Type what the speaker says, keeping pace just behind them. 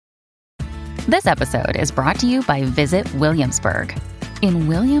This episode is brought to you by Visit Williamsburg. In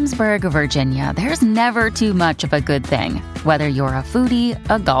Williamsburg, Virginia, there's never too much of a good thing. Whether you're a foodie,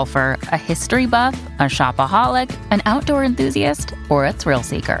 a golfer, a history buff, a shopaholic, an outdoor enthusiast, or a thrill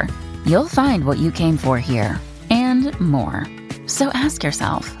seeker, you'll find what you came for here and more. So ask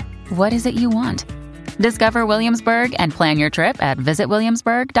yourself, what is it you want? Discover Williamsburg and plan your trip at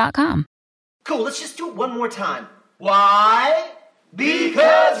visitwilliamsburg.com. Cool, let's just do it one more time. Why?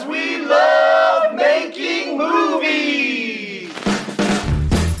 Because we love making movies!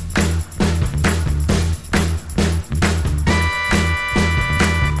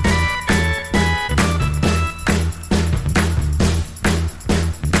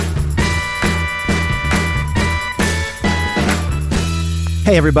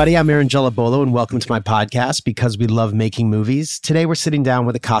 Hey everybody, I'm Aaron Gelabolo and welcome to my podcast, Because We Love Making Movies. Today we're sitting down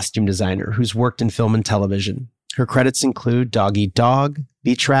with a costume designer who's worked in film and television. Her credits include Dog Eat Dog,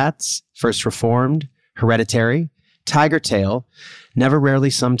 Beach Rats, First Reformed, Hereditary, Tiger Tail, Never Rarely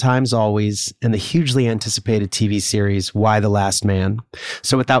Sometimes Always, and the hugely anticipated TV series Why the Last Man.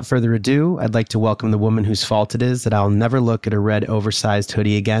 So without further ado, I'd like to welcome the woman whose fault it is that I'll never look at a red oversized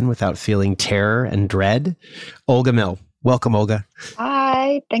hoodie again without feeling terror and dread, Olga Mill. Welcome, Olga.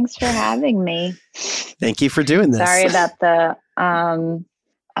 Hi, thanks for having me. Thank you for doing this. Sorry that the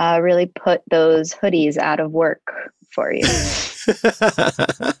really put those hoodies out of work for you.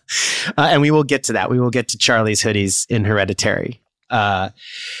 And we will get to that. We will get to Charlie's hoodies in Hereditary.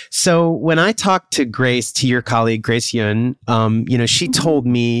 So when I talked to Grace, to your colleague, Grace Yun, she told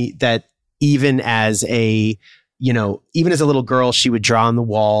me that even as a little girl, she would draw on the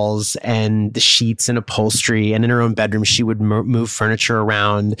walls and the sheets and upholstery, and in her own bedroom, she would move furniture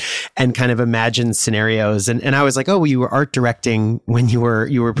around and kind of imagine scenarios. And I was like, oh, well, you were art directing when you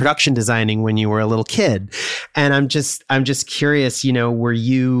were production designing when you were a little kid. And I'm just curious, were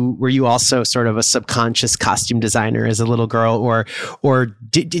you also sort of a subconscious costume designer as a little girl, or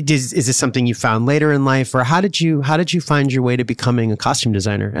is this something you found later in life, or how did you find your way to becoming a costume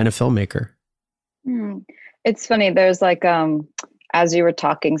designer and a filmmaker? It's funny. There's as you were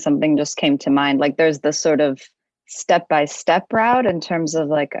talking, something just came to mind. Like there's this sort of step-by-step route in terms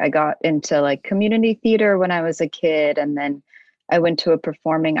of I got into community theater when I was a kid, and then I went to a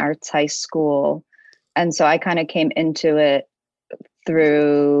performing arts high school. And so I kind of came into it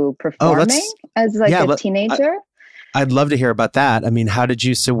through performing as a teenager. I'd love to hear about that. I mean, how did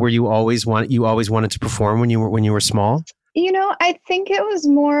you, so were you always wanted to perform when you were small? I think it was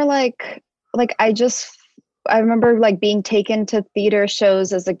more I remember being taken to theater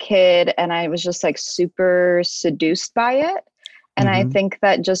shows as a kid, and I was just super seduced by it. And I think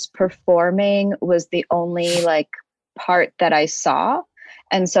that just performing was the only part that I saw.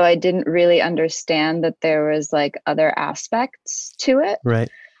 And so I didn't really understand that there was other aspects to it.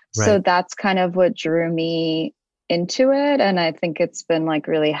 Right. So that's kind of what drew me into it. And I think it's been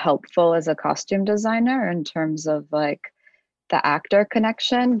really helpful as a costume designer in terms of the actor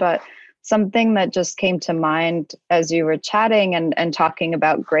connection. But something that just came to mind as you were chatting and talking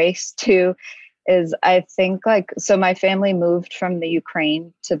about Grace too, is I think so my family moved from the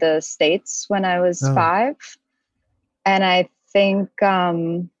Ukraine to the States when I was 5. And I think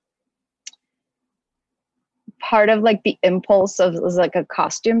part of the impulse of was a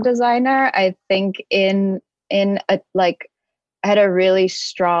costume designer, I think I had a really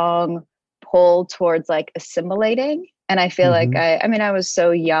strong pull towards assimilating. And I feel I was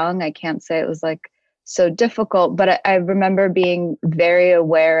so young, I can't say it was so difficult, but I remember being very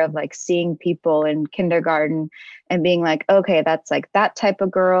aware of seeing people in kindergarten and being okay, that's that type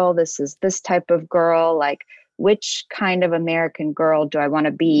of girl. This is this type of girl. Which kind of American girl do I want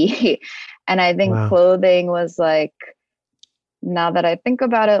to be? And I think clothing was now that I think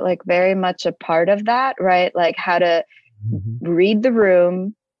about it, very much a part of that, right? How to read the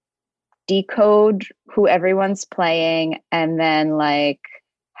room, decode who everyone's playing, and then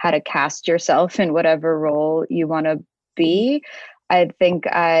how to cast yourself in whatever role you want to be. I think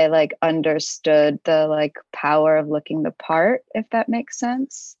I understood the power of looking the part, if that makes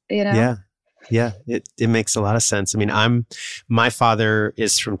sense, Yeah, it makes a lot of sense. I mean, my father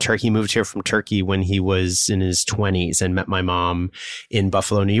is from Turkey, moved here from Turkey when he was in his 20s and met my mom in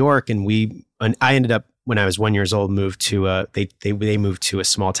Buffalo, New York. And I ended up, when I was 1 year old, moved to they moved to a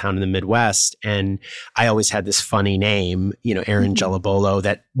small town in the Midwest, and I always had this funny name, Aaron Gelabolo,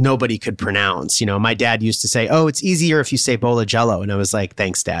 that nobody could pronounce. My dad used to say, "Oh, it's easier if you say Bola Jello," and I was like,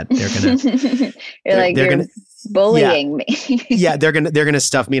 "Thanks, Dad." They're gonna, bullying me. Yeah, they're gonna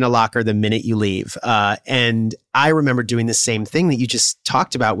stuff me in a locker the minute you leave. And I remember doing the same thing that you just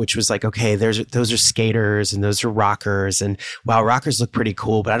talked about, which was like, okay, those are skaters and those are rockers, and wow, rockers look pretty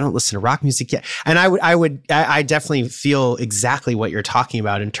cool, but I don't listen to rock music yet. And I definitely feel exactly what you're talking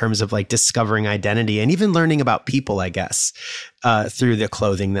about in terms of like discovering identity and even learning about people, I guess, through the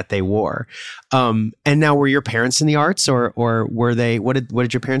clothing that they wore. And now, were your parents in the arts, or were they? What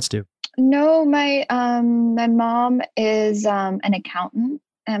did your parents do? No, my mom is an accountant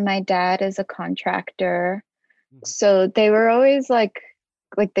and my dad is a contractor. So they were always like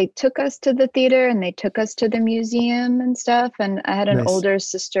they took us to the theater and they took us to the museum and stuff. And I had an Nice. older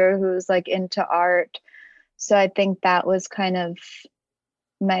sister who was like into art. So I think that was kind of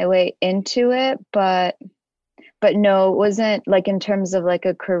my way into it. But no, it wasn't like in terms of like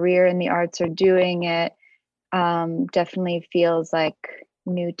a career in the arts or doing it. Definitely feels like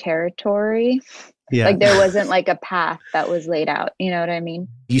new territory. Yeah. Like there wasn't like a path that was laid out. You know what I mean?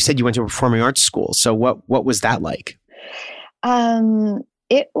 You said you went to a performing arts school. So what was that like?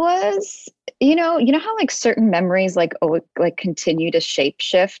 It was, you know how like certain memories like continue to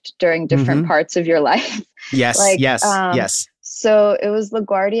shapeshift during different parts of your life. Yes. Like, yes. So it was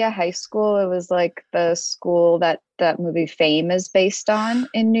LaGuardia High School. It was like the school that movie Fame is based on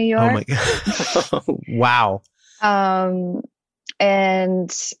in New York. Oh my God. Wow.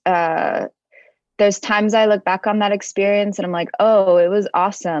 And there's times I look back on that experience and I'm like, oh, it was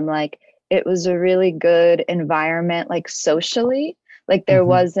awesome. Like it was a really good environment, like socially. Like there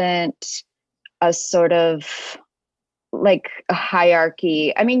wasn't a sort of like a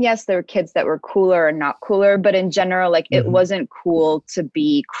hierarchy. I mean, yes, there were kids that were cooler and not cooler, but in general, like it wasn't cool to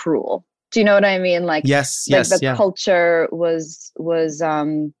be cruel. Do you know what I mean? Like, yes, the culture was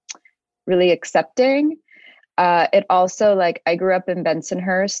really accepting. It also, like, I grew up in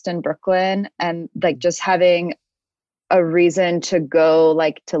Bensonhurst in Brooklyn, and like just having a reason to go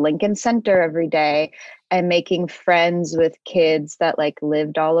like to Lincoln Center every day and making friends with kids that like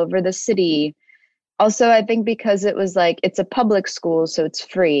lived all over the city. Also, I think because it was like, it's a public school, so it's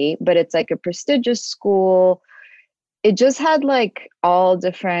free, but it's like a prestigious school. It just had like all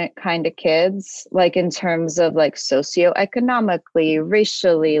different kind of kids, like in terms of like socioeconomically,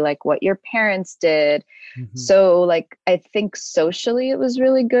 racially, like what your parents did. So like, I think socially it was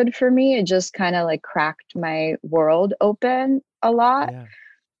really good for me. It just kind of like cracked my world open a lot. Yeah.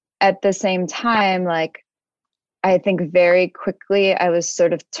 At the same time, like, I think very quickly I was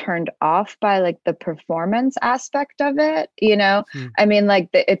sort of turned off by like the performance aspect of it, you know? I mean, like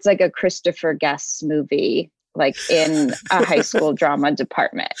it's like a Christopher Guest movie, like in a high school drama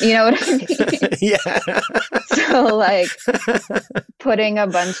department, you know what I mean? Yeah. So like putting a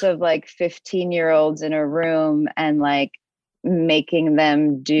bunch of like 15-year-olds in a room and like making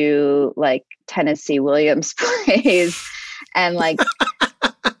them do like Tennessee Williams plays and like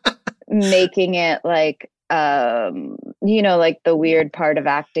making it like, you know, like the weird part of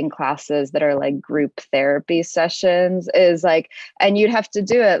acting classes that are like group therapy sessions is like, and you'd have to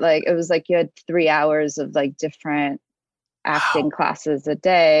do it. Like, it was like you had 3 hours of like different acting classes a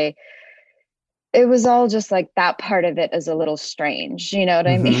day. It was all just like that part of it is a little strange. You know what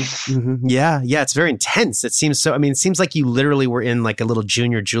I mean? Yeah. It's very intense. It seems so. I mean, it seems like you literally were in like a little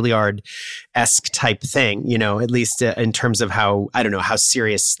Junior Juilliard-esque type thing, you know, at least in terms of how, I don't know, how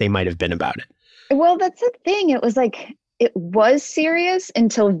serious they might have been about it. Well, that's the thing. It was like, it was serious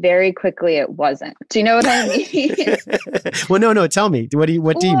until very quickly it wasn't. Do you know what I mean? Well, no. Tell me. What do you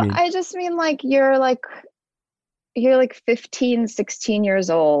mean? I just mean like you're 15, 16 years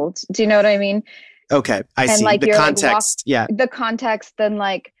old. Do you know what I mean? Okay, I see. Like, The context. The context, then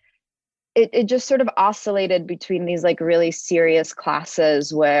like it just sort of oscillated between these like really serious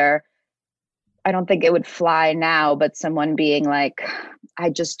classes where I don't think it would fly now, but someone being like, I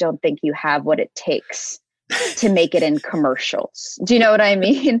just don't think you have what it takes to make it in commercials. Do you know what I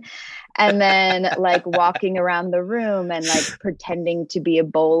mean? And then like walking around the room and like pretending to be a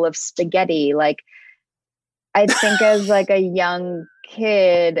bowl of spaghetti. Like, I think as like a young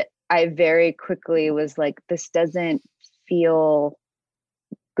kid, I very quickly was like, this doesn't feel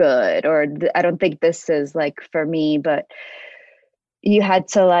good, or I don't think this is like for me. But you had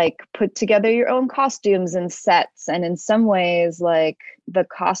to like put together your own costumes and sets. And in some ways, like the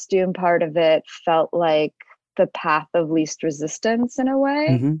costume part of it felt like the path of least resistance in a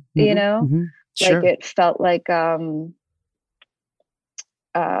way, you know, Sure. like it felt like a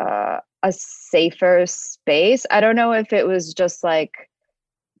safer space. I don't know if it was just like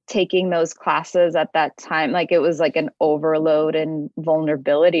taking those classes at that time, like it was like an overload and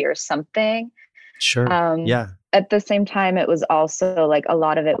vulnerability or something. Sure. Yeah. At the same time, it was also like a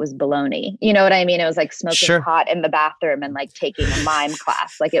lot of it was baloney. You know what I mean? It was like smoking pot in the bathroom and like taking a mime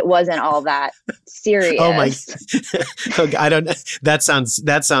class. Like it wasn't all that serious. Oh my! I don't. That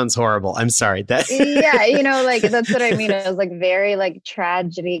sounds horrible. I'm sorry. Yeah, you know, like that's what I mean. It was like very like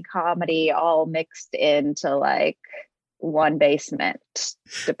tragedy comedy all mixed into like one basement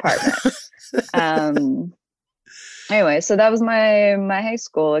department. Anyway, so that was my high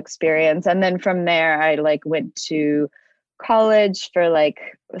school experience, and then from there I like went to college for like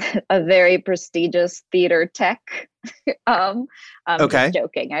a very prestigious theater tech. I'm just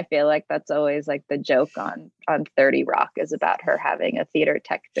joking. I feel like that's always like the joke on 30 Rock is about her having a theater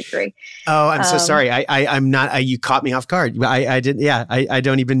tech degree. Oh, I'm so sorry. I'm not. You caught me off guard. I didn't. Yeah, I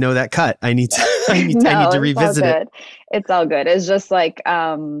don't even know that cut. I need to. I need to revisit it. It's all good. It's just like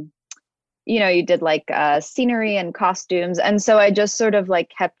you know, you did like scenery and costumes. And so I just sort of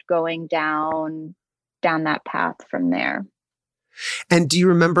like kept going down that path from there. And do you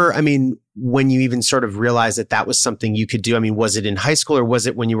remember, I mean, when you even sort of realized that was something you could do? I mean, was it in high school or was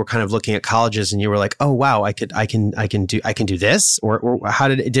it when you were kind of looking at colleges and you were like, oh, wow, I can do this? Or how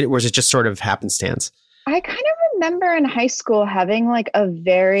did it, was it just sort of happenstance? I kind of remember in high school having like a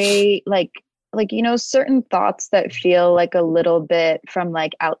very like, you know, certain thoughts that feel like a little bit from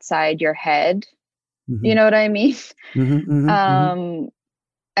like outside your head. Mm-hmm. You know what I mean? Mm-hmm, mm-hmm,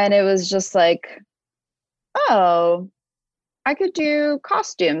 and it was just like, oh, I could do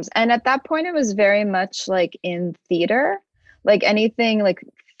costumes. And at that point, it was very much like in theater, like anything like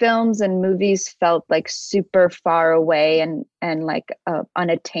films and movies felt like super far away and like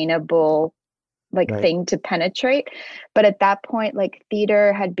unattainable like thing to penetrate. But at that point, like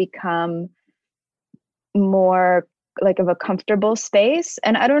theater had become more like of a comfortable space.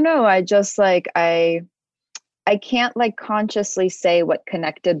 And I don't know, I just like, I can't like consciously say what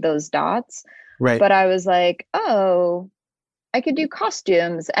connected those dots. Right. But I was like, oh, I could do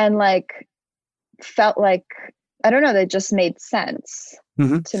costumes, and like felt like, I don't know, that just made sense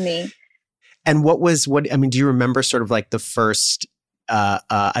to me. And what, I mean, do you remember sort of like the first,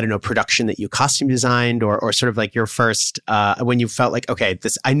 I don't know, production that you costume designed or sort of like your first, when you felt like, okay,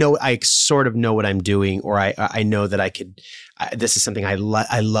 I sort of know what I'm doing, or I know that I could, this is something I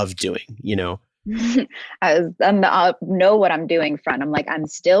love doing, you know? I'm know what I'm doing front. I'm like, I'm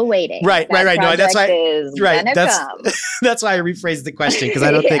still waiting. Right. No, that's why. That's why I rephrased the question, because I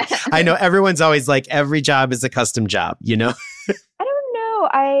don't think I know everyone's always like every job is a custom job, you know? I don't know.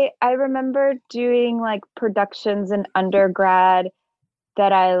 I remember doing like productions in undergrad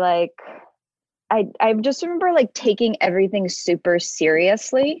that I just remember like taking everything super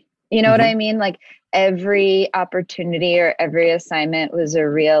seriously. You know what I mean? Like every opportunity or every assignment was a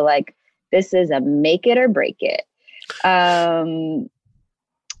real like, this is a make it or break it. But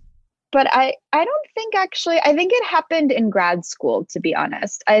I don't think actually, I think it happened in grad school, to be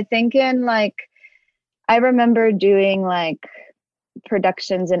honest. I think I remember doing like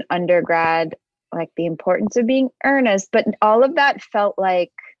productions in undergrad, like the importance of being earnest, but all of that felt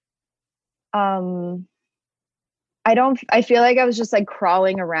like, I feel like I was just like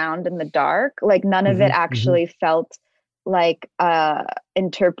crawling around in the dark. Like none of it actually felt like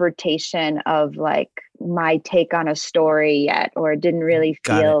interpretation of like my take on a story yet, or didn't really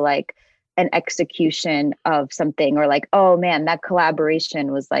feel like an execution of something, or like, oh man, that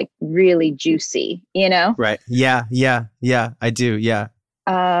collaboration was like really juicy, you know? Right. Yeah. I do. Yeah.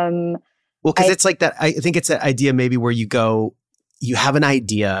 Well, because it's like that. I think it's that idea maybe where you have an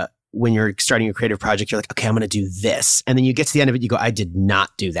idea when you're starting a creative project, you're like, okay, I'm going to do this. And then you get to the end of it, you go, I did not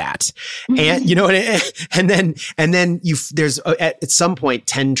do that. And you know, and then there's at some point,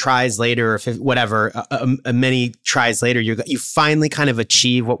 10 tries later, or whatever, many tries later, you finally kind of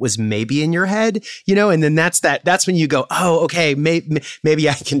achieve what was maybe in your head, you know? And then that's when you go, oh, okay, maybe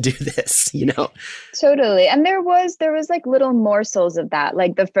I can do this, you know? Totally. And there was like little morsels of that,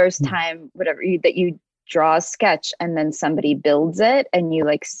 like the first time, that you draw a sketch and then somebody builds it and you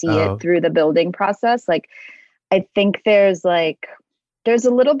like see it through the building process. Like, I think there's a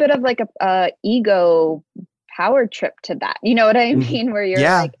little bit of like a ego power trip to that. You know what I mean? Where you're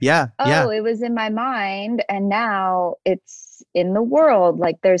it was in my mind and now it's in the world.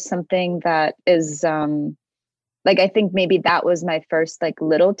 Like there's something that is, like, I think maybe that was my first like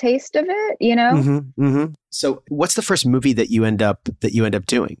little taste of it, you know? So what's the first movie that you end up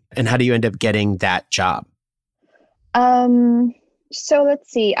doing, and how do you end up getting that job? So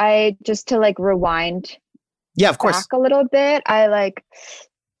let's see, I just to like rewind. Yeah, of course. Back a little bit. I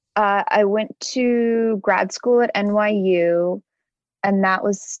went to grad school at NYU, and that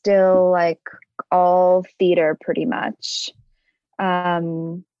was still like all theater pretty much.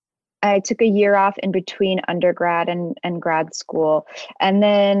 I took a year off in between undergrad and grad school. And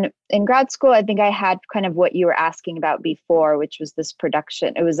then in grad school, I think I had kind of what you were asking about before, which was this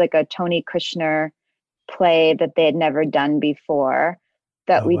production. It was like a Tony Kushner play that they had never done before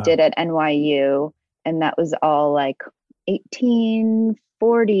that we did at NYU. And that was all like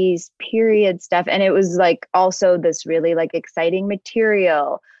 1840s period stuff. And it was like also this really like exciting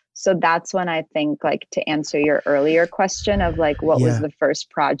material. So that's when I think, like, to answer your earlier question of like, what was the first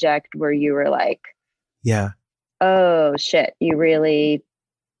project where you were like, oh shit, you really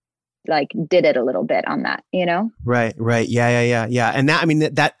like did it a little bit on that, you know? Right. Yeah. And that, I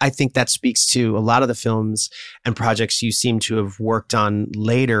mean, that I think that speaks to a lot of the films and projects you seem to have worked on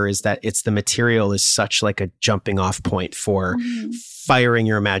later, is that it's the material is such like a jumping off point for firing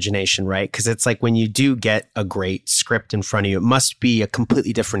your imagination, right? Because it's like when you do get a great script in front of you, it must be a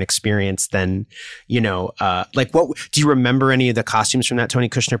completely different experience than, you know, like what, do you remember any of the costumes from that Tony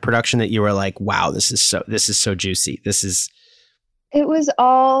Kushner production that you were like, wow, this is so juicy. It was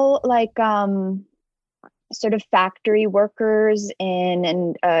all like sort of factory workers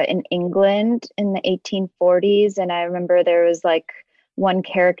in England in the 1840s. And I remember there was like one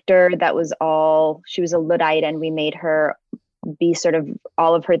character that was she was a Luddite, and we made her be sort of,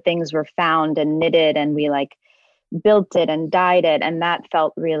 all of her things were found and knitted, and we like built it and dyed it. And that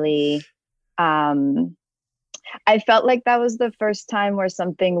felt really, I felt like that was the first time where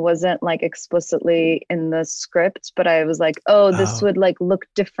something wasn't like explicitly in the script, but I was like, this would like look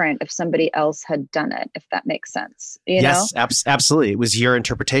different if somebody else had done it, if that makes sense. You know? Absolutely. It was your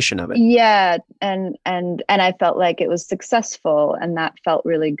interpretation of it. Yeah. And I felt like it was successful, and that felt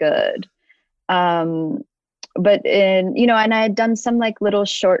really good. But and I had done some like little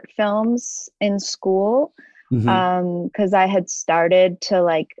short films in school. Because I had started to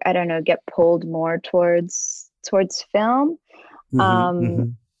like, I don't know, get pulled more towards film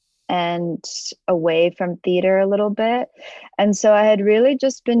and away from theater a little bit. And so I had really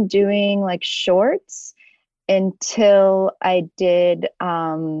just been doing like shorts until I did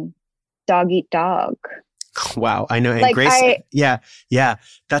Dog Eat Dog. Wow. I know. And like Grace, yeah.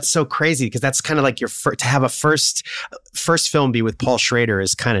 That's so crazy, because that's kind of like to have a first film be with Paul Schrader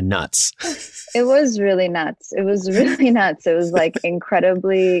is kind of nuts. It was really nuts. It was like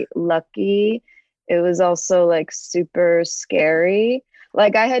incredibly lucky. It was also like super scary.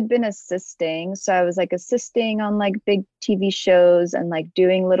 Like I had been assisting. So I was like assisting on like big TV shows and like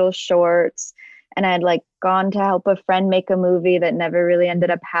doing little shorts. And I had like gone to help a friend make a movie that never really ended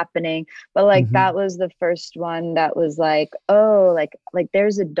up happening. But like that was the first one that was like, oh, like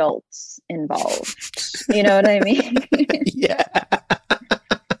there's adults involved. You know what I mean? Yeah.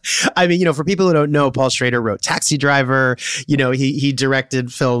 I mean, for people who don't know, Paul Schrader wrote Taxi Driver. He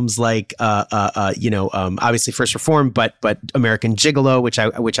directed films like, obviously First Reform, but American Gigolo, which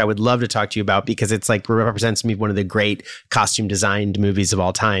I would love to talk to you about, because it's like represents me one of the great costume designed movies of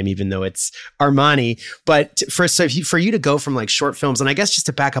all time, even though it's Armani. But for you to go from like short films, and I guess just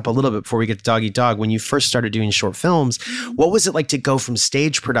to back up a little bit before we get to Dog Eat Dog, when you first started doing short films, what was it like to go from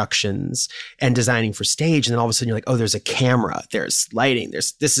stage productions and designing for stage, and then all of a sudden you're like, oh, there's a camera, there's lighting,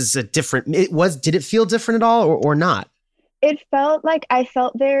 this is a different, did it feel different at all or not? It felt like I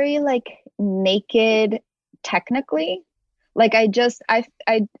felt very like naked technically. Like I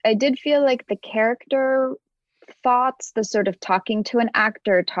did feel like the character thoughts, the sort of talking to an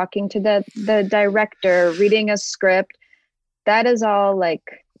actor, talking to the director, reading a script, that is all like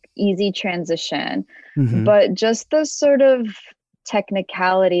easy transition. But just the sort of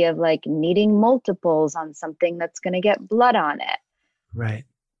technicality of like needing multiples on something that's going to get blood on it. Right.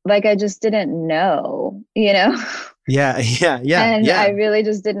 Like I just didn't know, Yeah. And I really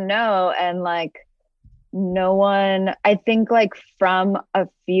just didn't know. And like no one, I think like from a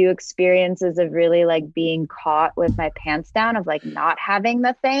few experiences of really like being caught with my pants down, of like not having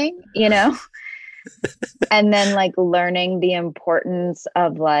the thing, and then like learning the importance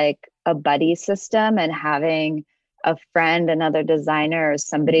of like a buddy system and having a friend, another designer, or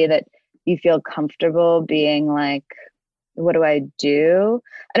somebody that you feel comfortable being like, what do I do?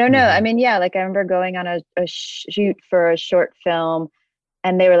 I don't know. I mean, yeah, like I remember going on a shoot for a short film,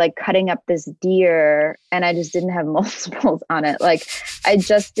 and they were like cutting up this deer, and I just didn't have multiples on it. Like I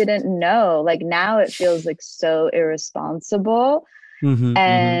just didn't know. Like now it feels like so irresponsible.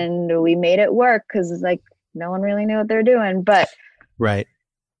 And we made it work because it's like no one really knew what they're doing. But right.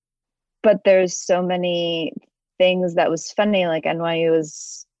 But there's so many things that was funny. Like NYU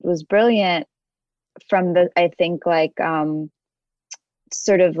was brilliant from the, I think like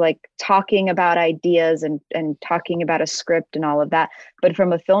sort of like talking about ideas and talking about a script and all of that. But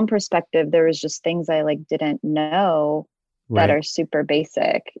from a film perspective, there was just things I like didn't know that Right. are super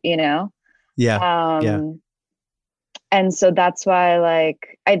basic, you know? Yeah. Yeah. And so that's why,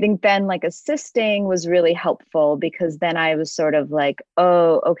 like, I think then like assisting was really helpful, because then I was sort of like,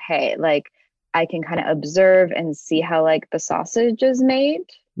 oh, okay, like I can kind of observe and see how like the sausage is made,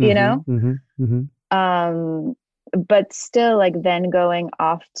 you know? Um, but still, like, then going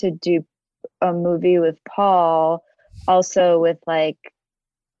off to do a movie with Paul, also with like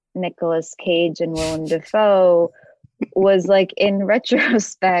Nicolas Cage and Willem Dafoe, was like, in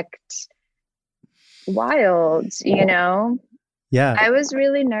retrospect, wild, you know? Yeah. I was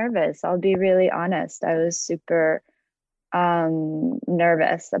really nervous. I'll be really honest. I was super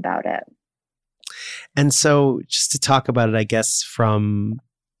nervous about it. And so just to talk about it, I guess from,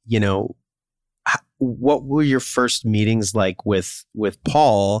 you know, what were your first meetings like with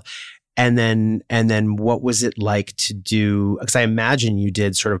Paul? And then what was it like to do, because I imagine you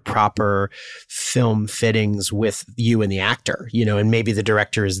did sort of proper film fittings with you and the actor, you know, and maybe the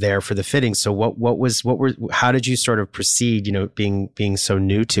director is there for the fittings. So how did you sort of proceed, you know, being so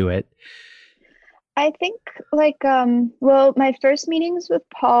new to it? I think like well, my first meetings with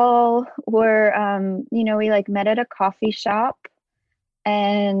Paul were you know, we like met at a coffee shop,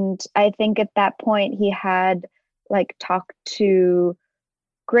 and I think at that point he had like talked to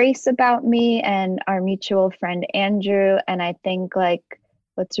Grace about me and our mutual friend Andrew. And I think like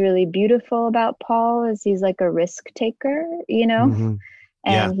what's really beautiful about Paul is he's like a risk taker, you know? Mm-hmm.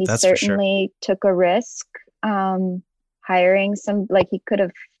 Yeah, And he that's for sure. certainly took a risk hiring some, like he could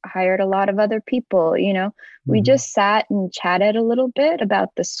have hired a lot of other people, you know? We Mhm. just sat and chatted a little bit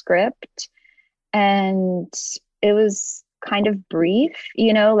about the script, and it was kind of brief,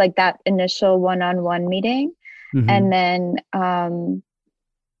 you know, like that initial one-on-one meeting. Mhm. And then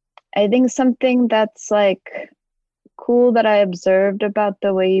I think something that's like cool that I observed about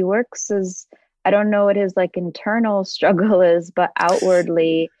the way he works is, I don't know what his like internal struggle is, but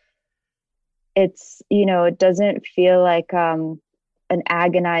outwardly it's, you know, it doesn't feel like an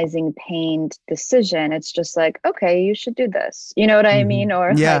agonizing, pained decision. It's just like, okay, you should do this. You know what I mean?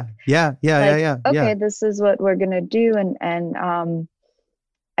 Or Yeah, like, yeah. okay, this is what we're gonna do. And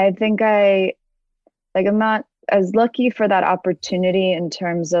I think I'm not as lucky for that opportunity in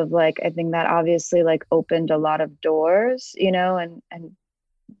terms of like, I think that obviously like opened a lot of doors, you know, and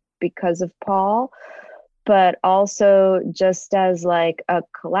because of Paul, but also just as like a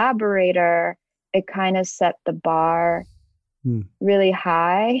collaborator, it kind of set the bar really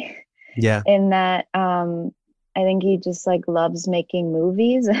high. Yeah. In that I think he just like loves making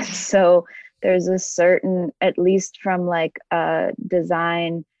movies. And so there's a certain, at least from like a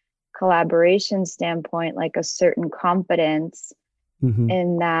design collaboration standpoint, like a certain confidence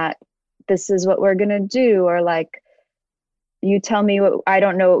in that this is what we're going to do, or like, you tell me what, I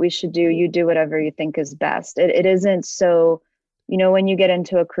don't know what we should do, you do whatever you think is best. It isn't so, you know, when you get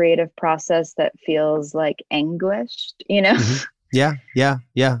into a creative process that feels like anguished, you know. Yeah,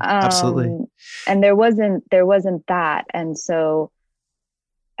 absolutely. And there wasn't that. And so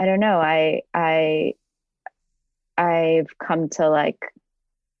I don't know, I've come to like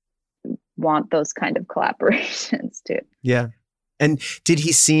want those kind of collaborations too. Yeah. And did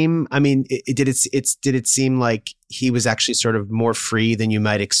he seem, I mean, did it seem like he was actually sort of more free than you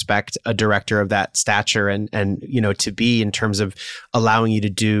might expect a director of that stature and, you know, to be, in terms of allowing you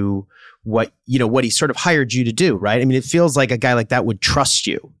to do what, you know, what he sort of hired you to do, right? I mean, it feels like a guy like that would trust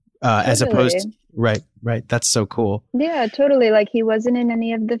you as opposed to, right. That's so cool. Yeah, totally. Like he wasn't in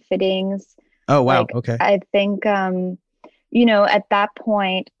any of the fittings. Oh, wow. Like, Okay. I think, you know, at that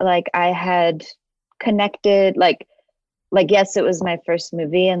point, like I had connected, like, yes, it was my first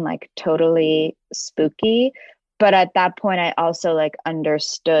movie and like totally spooky. But at that point, I also like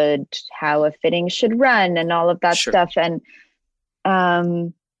understood how a fitting should run and all of that stuff. And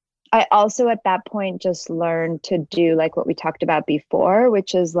I also at that point just learned to do like what we talked about before,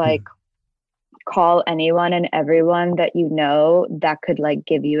 which is like call anyone and everyone that you know that could like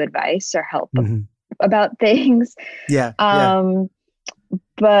give you advice or help about things. Yeah.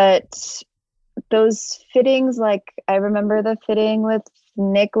 But those fittings, like I remember the fitting with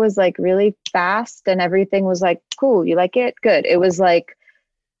Nick was like really fast and everything was like, cool, you like it? Good. It was like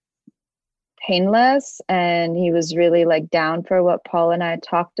painless, and he was really like down for what Paul and I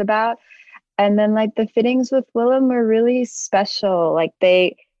talked about. And then like the fittings with Willem were really special. Like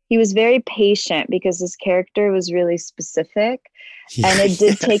he was very patient because his character was really specific. And it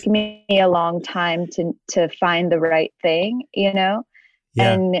did take me a long time to find the right thing, you know?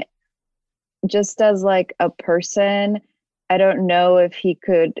 Yeah. And just as like a person, I don't know if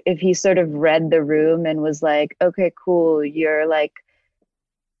he sort of read the room and was like, okay, cool, you're like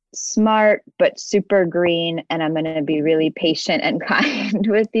smart but super green, and I'm going to be really patient and kind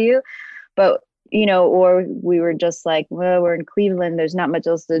with you. But or we were just like, well, we're in Cleveland, there's not much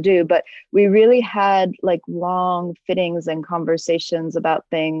else to do. But we really had like long fittings and conversations about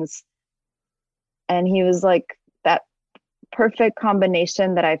things. And he was like that perfect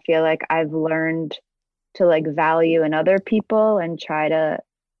combination that I feel like I've learned to like value in other people and try to,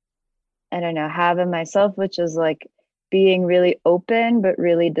 I don't know, have in myself, which is like being really open, but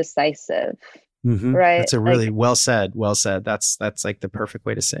really decisive. Right. That's a really well said. That's like the perfect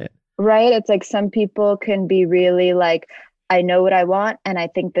way to say it. Right. It's like some people can be really like, I know what I want and I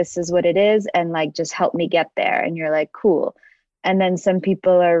think this is what it is. And like, just help me get there. And you're like, cool. And then some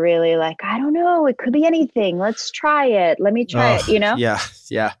people are really like, I don't know, it could be anything. Let's try it. Let me try it, Yeah.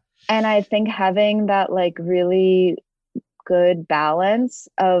 Yeah. And I think having that like really good balance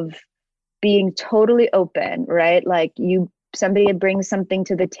of being totally open, right? Like somebody brings something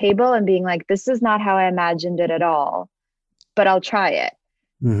to the table and being like, this is not how I imagined it at all, but I'll try it.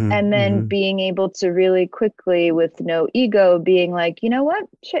 And then being able to really quickly, with no ego, being like, you know what?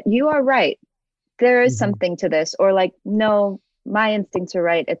 Shit, you are right. There is something to this. Or like, no, my instincts are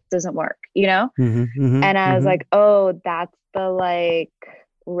right. It doesn't work, And I was like, oh, that's the like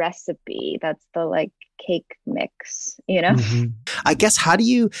recipe. That's the like cake mix, I guess, how do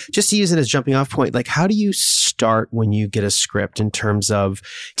you, just to use it as jumping off point, like how do you start when you get a script in terms of,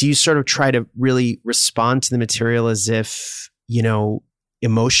 do you sort of try to really respond to the material as if,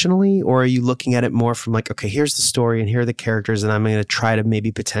 emotionally, or are you looking at it more from like, okay, here's the story and here are the characters, and I'm going to try to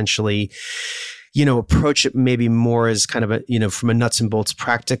maybe potentially, approach it maybe more as kind of a, from a nuts and bolts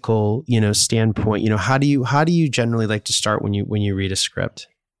practical, standpoint. How do you generally like to start when you read a script?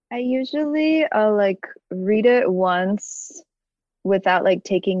 I usually like read it once without like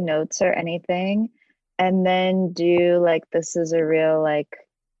taking notes or anything, and then do like, this is a real like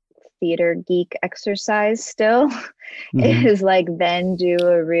theater geek exercise still. It is like, then do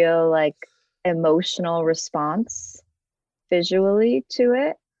a real like emotional response visually to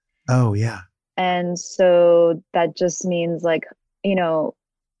it. Oh yeah. And so that just means like,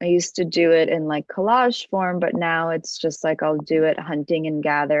 I used to do it in like collage form, but now it's just like, I'll do it hunting and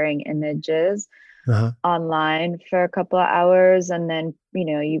gathering images online for a couple of hours. And then,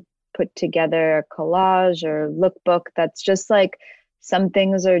 you put together a collage or lookbook that's just like, some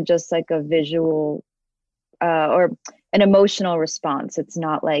things are just like a visual or an emotional response. It's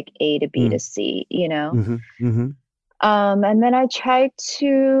not like A to B to C, And then I try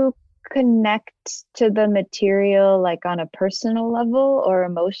to connect to the material like on a personal level or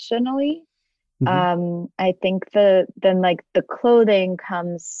emotionally. I think then like the clothing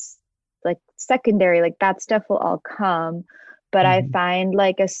comes like secondary, like that stuff will all come. But I find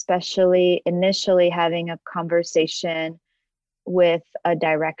like, especially initially, having a conversation with a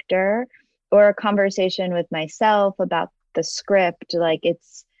director or a conversation with myself about the script, like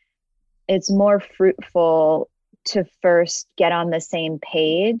it's more fruitful to first get on the same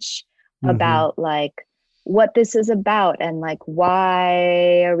page about like what this is about and like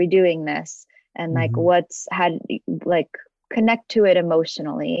why are we doing this and like what's had like connect to it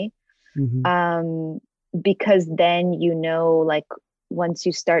emotionally, because then like once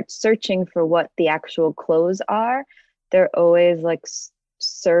you start searching for what the actual clothes are, they're always like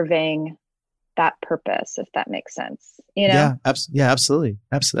serving that purpose, if that makes sense, Yeah, absolutely.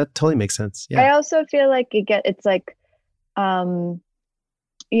 That totally makes sense. Yeah. I also feel like it's like,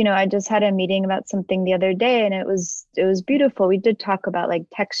 I just had a meeting about something the other day and it was beautiful. We did talk about like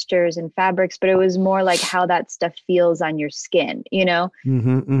textures and fabrics, but it was more like how that stuff feels on your skin,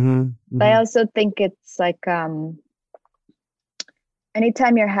 But I also think it's like,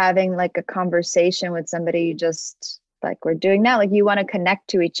 anytime you're having like a conversation with somebody, you just like we're doing now, like you want to connect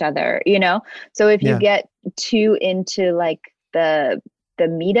to each other, So if you get too into like the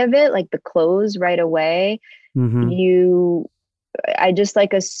meat of it, like the clothes right away, I just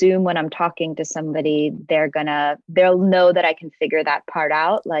like assume when I'm talking to somebody, they'll know that I can figure that part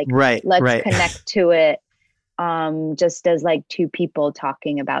out. Like, let's connect to it. Just as like two people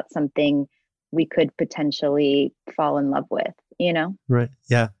talking about something we could potentially fall in love with, Right.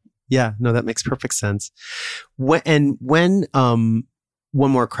 Yeah. Yeah. No, that makes perfect sense. When one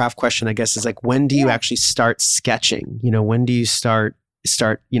more craft question, I guess, is like, when do you actually start sketching? When do you start,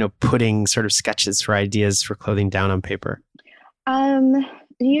 putting sort of sketches for ideas for clothing down on paper?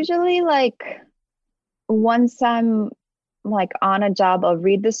 Usually like once I'm like on a job, I'll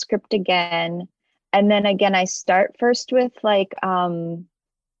read the script again. And then again, I start first with like,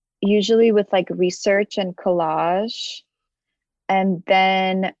 usually with like research and collage. And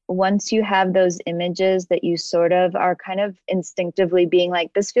then once you have those images that you sort of are kind of instinctively being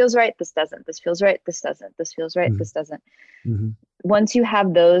like, this feels right, this doesn't, this feels right, this doesn't, this feels right, this doesn't. Once you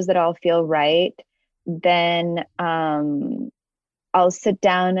have those that all feel right, then I'll sit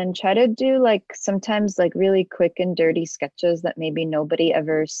down and try to do like sometimes like really quick and dirty sketches that maybe nobody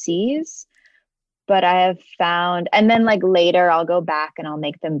ever sees. But I have found, and then like later I'll go back and I'll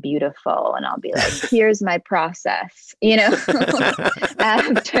make them beautiful and I'll be like, here's my process, you know,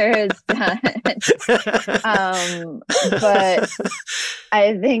 after it's done. But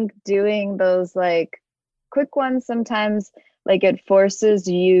I think doing those like quick ones sometimes, like it forces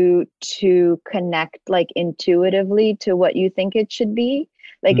you to connect like intuitively to what you think it should be.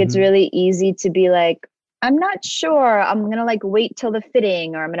 Like it's really easy to be like, I'm not sure. I'm going to like wait till the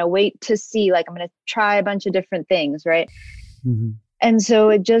fitting, or I'm going to wait to see, like, I'm going to try a bunch of different things. Right. And so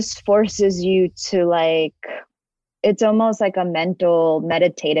it just forces you to like, it's almost like a mental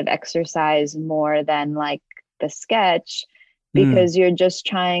meditative exercise more than like the sketch, because you're just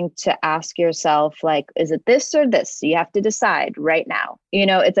trying to ask yourself, like, is it this or this? You have to decide right now. You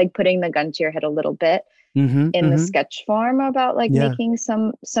know, it's like putting the gun to your head a little bit in the sketch form about like making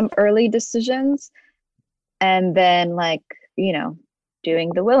some early decisions. And then like, you know, doing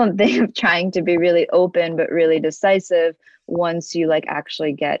the Willem thing of trying to be really open, but really decisive once you like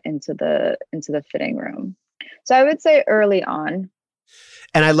actually get into the fitting room. So I would say early on.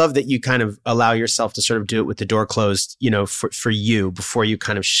 And I love that you kind of allow yourself to sort of do it with the door closed, you know, for you before you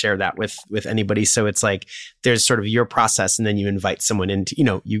kind of share that with anybody. So it's like, there's sort of your process and then you invite someone into, you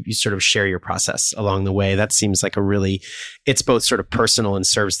know, you sort of share your process along the way. That seems like it's both sort of personal and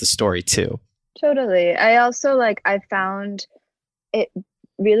serves the story too. Totally. I also like, I found it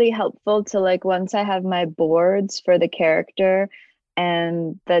really helpful to like, once I have my boards for the character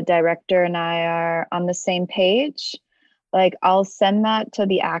and the director and I are on the same page, like I'll send that to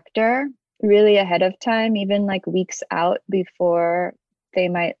the actor really ahead of time, even like weeks out before they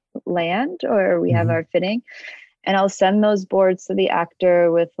might land or we have our fitting. And I'll send those boards to the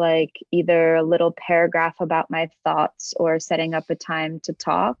actor with like either a little paragraph about my thoughts or setting up a time to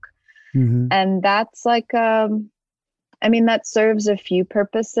talk. And that's like, I mean, that serves a few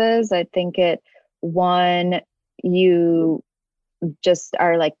purposes. I think you just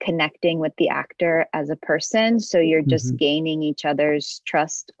are like connecting with the actor as a person. So you're just gaining each other's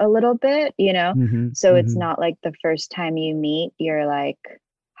trust a little bit, you know? So it's not like the first time you meet, you're like,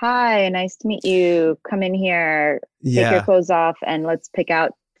 hi, nice to meet you. Come in here, take your clothes off and let's pick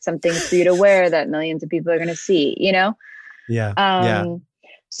out something for you to wear that millions of people are going to see, you know?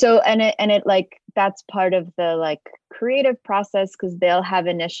 So, and it like, that's part of the like creative process, because they'll have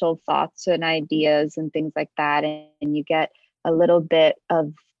initial thoughts and ideas and things like that. And you get a little bit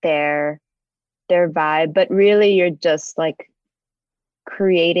of their vibe, but really you're just like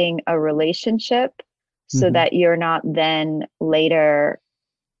creating a relationship so that you're not then later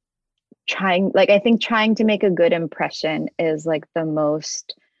I think trying to make a good impression is like the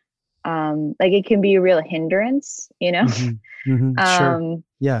most, like it can be a real hindrance, you know? Sure.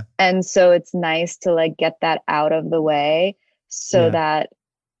 Yeah. And so it's nice to like get that out of the way so that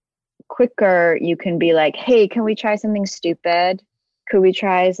quicker you can be like, hey, can we try something stupid? Could we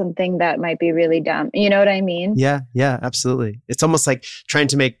try something that might be really dumb? You know what I mean? Yeah, absolutely. It's almost like trying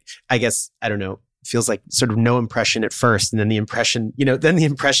to make, I guess, I don't know, feels like sort of no impression at first. And then the impression, you know, then the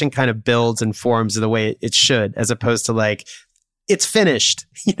impression kind of builds and forms the way it should, as opposed to like, it's finished,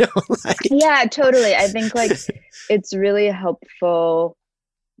 you know? Like. Yeah, totally. I think like it's really helpful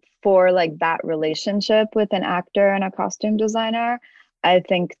for like that relationship with an actor and a costume designer. I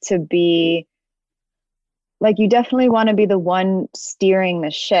think to be like, you definitely want to be the one steering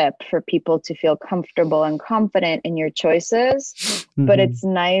the ship for people to feel comfortable and confident in your choices. But it's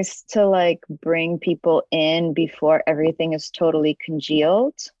nice to like bring people in before everything is totally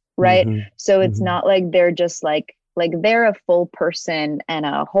congealed. Right. So it's not like they're just like they're a full person and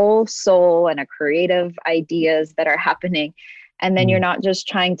a whole soul and a creative ideas that are happening. And then you're not just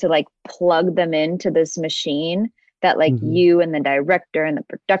trying to like plug them into this machine that like you and the director and the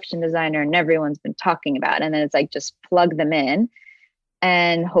production designer and everyone's been talking about. And then it's like, just plug them in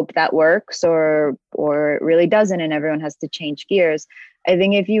and hope that works or it really doesn't. And everyone has to change gears. I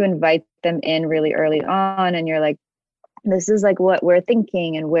think if you invite them in really early on and you're like, this is like what we're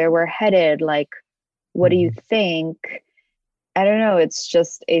thinking and where we're headed. Like, what do you think? I don't know. It's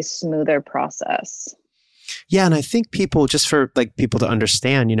just a smoother process. Yeah. And I think people, just for like people to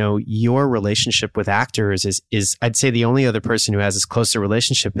understand, you know, your relationship with actors is I'd say the only other person who has as close a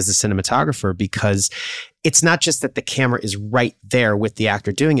relationship is the cinematographer, because it's not just that the camera is right there with the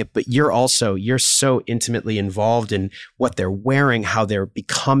actor doing it, but you're so intimately involved in what they're wearing, how they're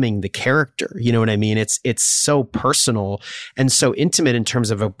becoming the character. You know what I mean? It's so personal and so intimate in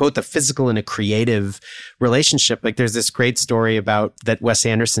terms of both a physical and a creative relationship. Like there's this great story about that Wes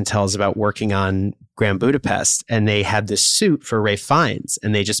Anderson tells about working on Grand Budapest, and they had this suit for Ralph Fiennes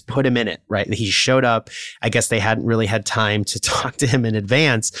and they just put him in it, right? And he showed up. I guess they hadn't really had time to talk to him in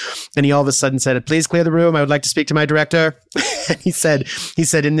advance. And he all of a sudden said, "Please clear the room. I would like to speak to my director." And he said,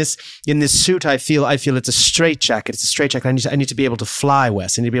 in this suit, I feel it's a straitjacket. It's a straitjacket. I need to be able to fly,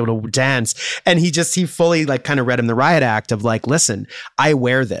 Wes. I need to be able to dance. And he fully like kind of read him the riot act of like, listen, I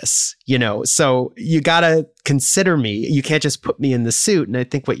wear this, you know, so you gotta consider me. You can't just put me in the suit. And I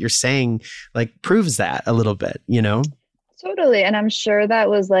think what you're saying like proves that a little bit, you know? Totally. And I'm sure that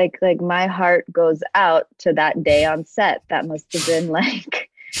was like my heart goes out to that day on set. That must have been like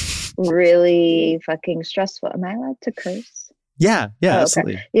really fucking stressful. Am I allowed to curse? Yeah,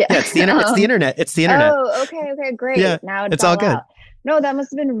 absolutely. Okay. Yeah, it's the internet. It's the internet. Oh, okay, great. Yeah, now it's all good. Out. No, that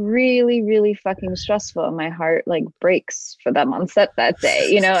must have been really, really fucking stressful. And my heart like breaks for them on set that day,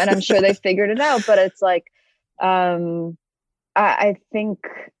 you know, and I'm sure they figured it out. But it's like, I think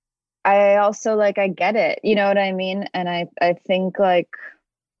I also like, I get it, you know what I mean? And I think like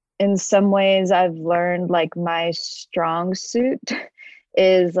in some ways I've learned like my strong suit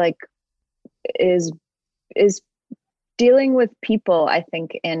is dealing with people, I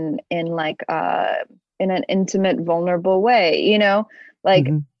think in like, in an intimate, vulnerable way, you know, like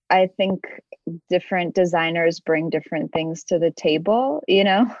I think different designers bring different things to the table, you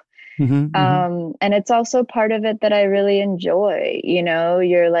know? And it's also part of it that I really enjoy, you know,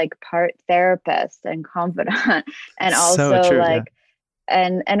 you're like part therapist and confidant and also so true, like,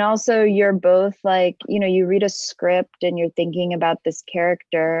 yeah. And also you're both like, you know, you read a script and you're thinking about this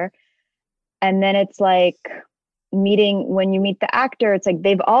character and then it's like when you meet the actor, it's like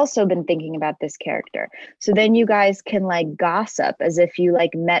they've also been thinking about this character. So then you guys can like gossip as if you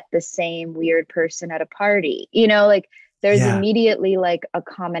like met the same weird person at a party, you know, like there's immediately like a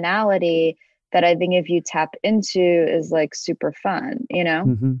commonality that I think if you tap into is like super fun, you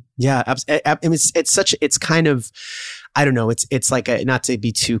know? Yeah. It's kind of, I don't know. It's like not to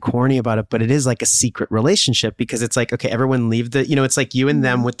be too corny about it, but it is like a secret relationship because it's like, okay, everyone leave it's like you and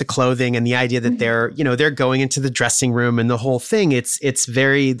them with the clothing and the idea that they're going into the dressing room and the whole thing. It's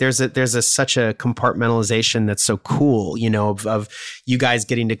very, there's such a compartmentalization that's so cool, you know, of you guys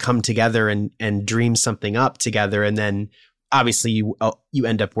getting to come together and dream something up together. And then obviously you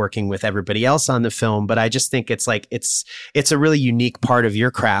end up working with everybody else on the film, but I just think it's like, it's a really unique part of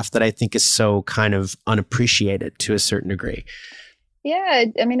your craft that I think is so kind of unappreciated to a certain degree. Yeah.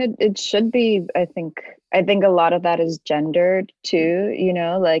 I mean, it should be, I think a lot of that is gendered too, you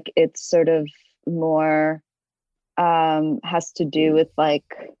know, like it's sort of more, has to do with like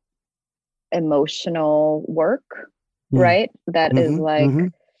emotional work, right? That is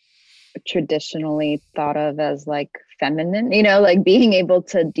like traditionally thought of as like feminine, you know, like being able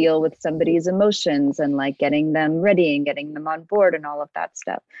to deal with somebody's emotions and like getting them ready and getting them on board and all of that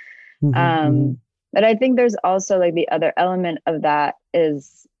stuff. But I think there's also like the other element of that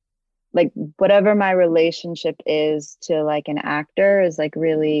is like whatever my relationship is to like an actor is like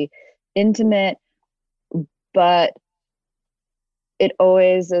really intimate, but it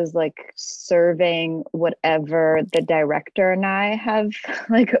always is like serving whatever the director and I have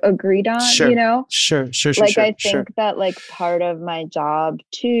like agreed on, you know? Sure. Like I think that like part of my job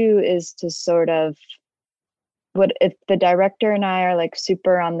too is to sort of what if the director and I are like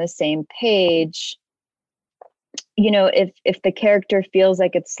super on the same page, you know, if the character feels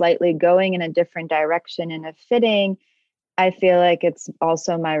like it's slightly going in a different direction and a fitting, I feel like it's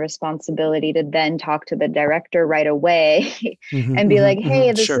also my responsibility to then talk to the director right away and be like,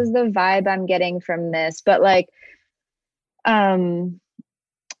 hey, this is the vibe I'm getting from this. But like, and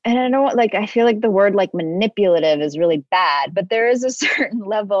I don't like, I feel like the word like manipulative is really bad, but there is a certain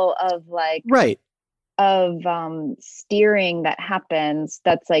level of like, of steering that happens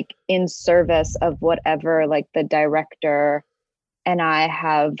that's like in service of whatever like the director and I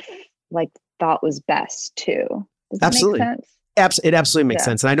have like thought was best too. Does absolutely that make sense? It absolutely makes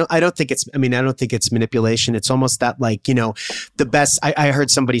sense. And I don't think it's manipulation. It's almost that like, you know, the best, I heard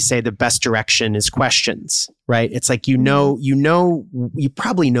somebody say the best direction is questions, right? It's like, you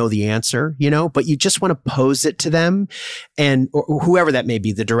probably know the answer, but you just want to pose it to them, and or whoever that may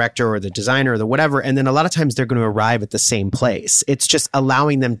be, the director or the designer or the whatever. And then a lot of times they're going to arrive at the same place. It's just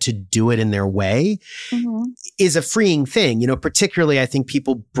allowing them to do it in their way is a freeing thing. Particularly I think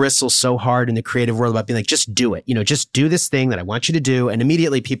people bristle so hard in the creative world about being like, just do it, just do this thing that I want you to do. And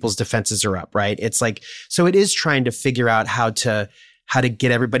immediately people's defenses are up, right? It's like, so it is trying to figure out how to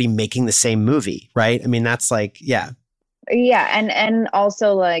get everybody making the same movie, right? I mean, that's like, yeah. Yeah. And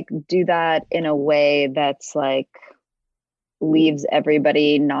also like do that in a way that's like leaves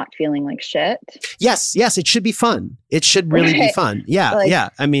everybody not feeling like shit. Yes. It should be fun. It should really be fun. Yeah. Like, yeah.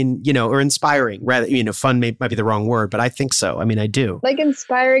 I mean, or inspiring rather, fun might be the wrong word, but I think so. I mean, I do. Like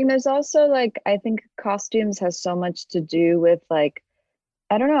inspiring. There's also like, I think costumes has so much to do with like,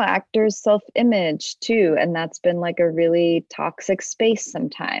 I don't know, actors' self-image too. And that's been like a really toxic space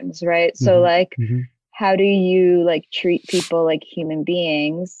sometimes, right? So like, how do you like treat people like human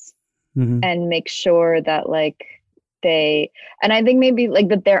beings and make sure that like and I think maybe like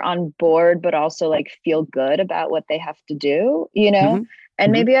that they're on board, but also like feel good about what they have to do,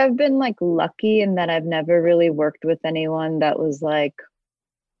 And maybe I've been like lucky in that I've never really worked with anyone that was like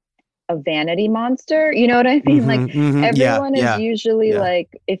a vanity monster, you know what I mean? Like everyone is usually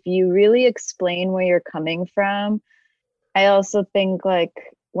like, if you really explain where you're coming from. I also think like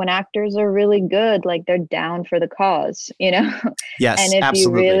when actors are really good, like they're down for the cause, Yes, and if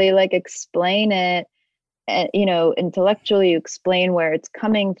absolutely. you really like explain it, and intellectually you explain where it's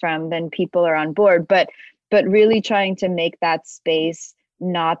coming from, then people are on board. But really trying to make that space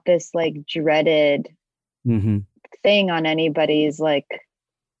not this like dreaded thing on anybody's like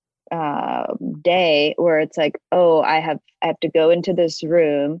day where it's like, oh, I have to go into this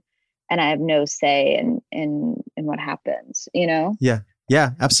room and I have no say in what happens,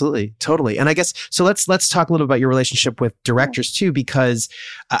 Yeah, absolutely. Totally. And I guess, so let's talk a little about your relationship with directors too, because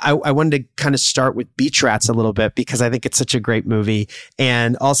I wanted to kind of start with Beach Rats a little bit, because I think it's such a great movie.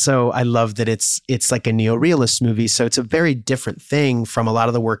 And also I love that it's like a neorealist movie. So it's a very different thing from a lot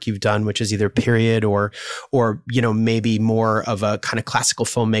of the work you've done, which is either period or maybe more of a kind of classical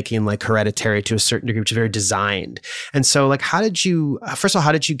filmmaking like Hereditary to a certain degree, which is very designed. And so like, first of all,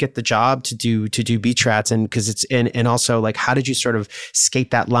 how did you get the job to do Beach Rats? And because it's and also like, how did you sort of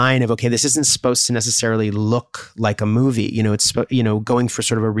skate that line of, okay, this isn't supposed to necessarily look like a movie, it's going for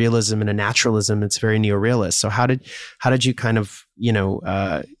sort of a realism and a naturalism. It's very neorealist. So how did you kind of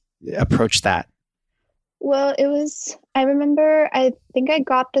approach that? Well, I remember, I think I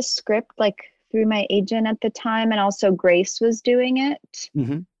got the script like through my agent at the time, and also Grace was doing it,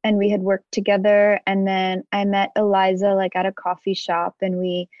 and we had worked together. And then I met Eliza like at a coffee shop, and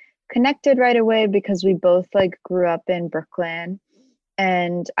we connected right away because we both like grew up in Brooklyn.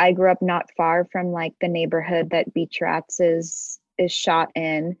 And I grew up not far from like the neighborhood that Beach Rats is shot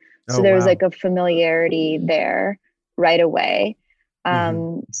in. So there was like a familiarity there right away.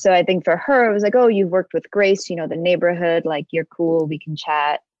 So I think for her, it was like, oh, you've worked with Grace, the neighborhood, like you're cool, we can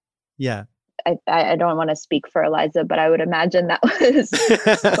chat. Yeah. I don't want to speak for Eliza, but I would imagine that was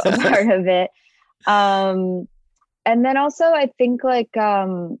a part of it. And then also I think like,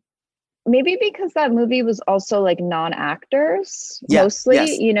 maybe because that movie was also like non-actors mostly,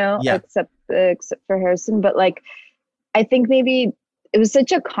 except for Harrison. But like, I think maybe it was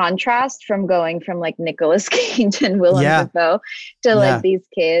such a contrast from going from like Nicolas Cage and Willem Dafoe to like these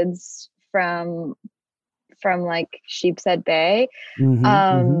kids from like Sheepshead Bay.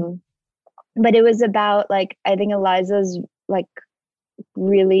 But it was about like, I think Eliza's like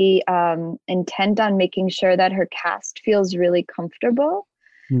really intent on making sure that her cast feels really comfortable.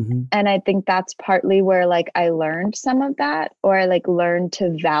 And I think that's partly where like I learned some of that, or I like learned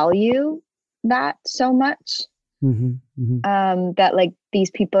to value that so much. That like these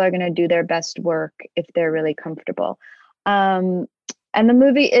people are going to do their best work if they're really comfortable. And the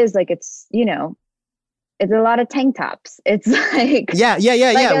movie is like, it's it's a lot of tank tops. It's like yeah.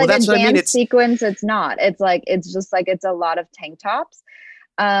 Well, that's what I mean. It's sequence. It's not. It's like it's just like it's a lot of tank tops.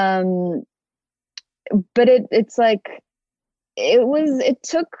 But it's like.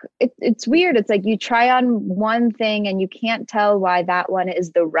 It's weird. It's like you try on one thing and you can't tell why that one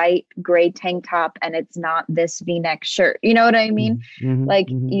is the right gray tank top and it's not this V-neck shirt. You know what I mean?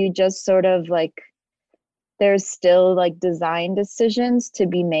 You just sort of like, there's still like design decisions to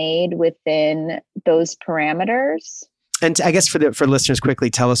be made within those parameters. And I guess for listeners, quickly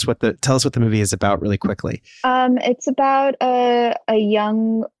tell us what the movie is about really quickly. It's about a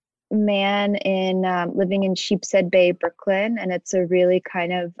young man living in Sheepshead Bay, Brooklyn, and it's a really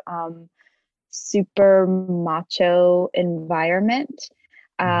kind of super macho environment.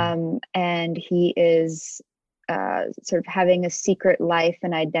 And he is sort of having a secret life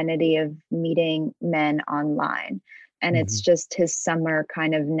and identity of meeting men online. And it's just his summer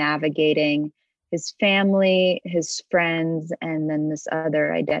kind of navigating his family, his friends, and then this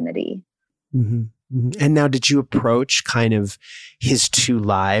other identity. Mm-hmm. Mm-hmm. And now, did you approach kind of his two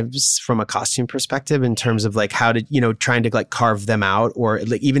lives from a costume perspective in terms of like how did, trying to like carve them out, or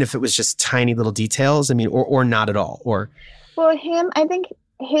like even if it was just tiny little details, I mean, or not at all, or? Well, I think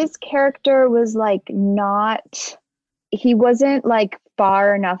his character was like he wasn't like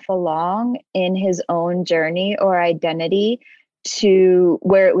far enough along in his own journey or identity to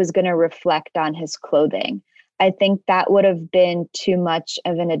where it was going to reflect on his clothing. I think that would have been too much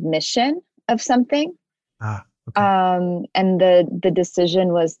of an admission of something. Okay. And the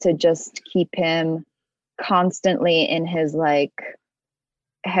decision was to just keep him constantly in his like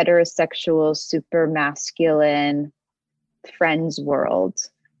heterosexual, super masculine friends world.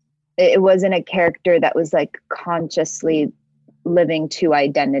 It wasn't a character that was like consciously living two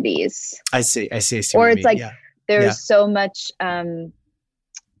identities. I see. Or it's like there's so much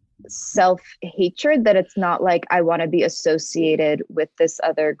self-hatred that it's not like I want to be associated with this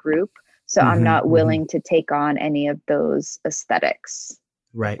other group. So I'm not willing to take on any of those aesthetics.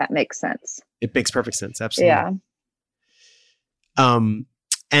 Right. That makes sense. It makes perfect sense. Absolutely. Yeah.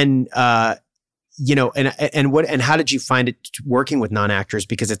 And how did you find it working with non-actors?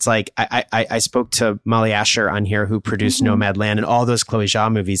 Because it's like, I spoke to Molly Asher on here, who produced Nomadland and all those Chloe Zhao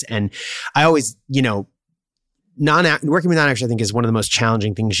movies. And I always, working with non-actors, I think, is one of the most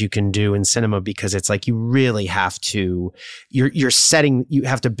challenging things you can do in cinema, because it's like you really have to, you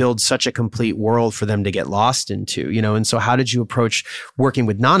have to build such a complete world for them to get lost into, and so how did you approach working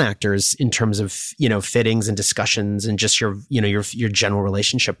with non-actors in terms of, fittings and discussions and just your general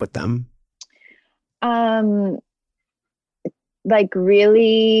relationship with them? Like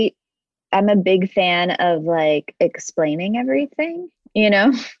really, I'm a big fan of like explaining everything,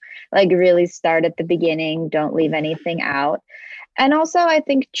 like really start at the beginning, don't leave anything out. And also I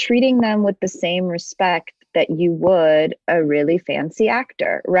think treating them with the same respect that you would a really fancy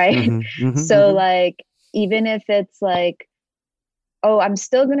actor, right? Like, even if it's like, oh, I'm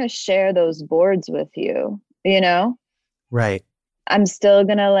still going to share those boards with you, Right. I'm still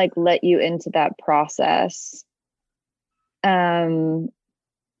going to like let you into that process.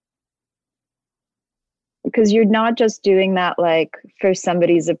 Because you're not just doing that like for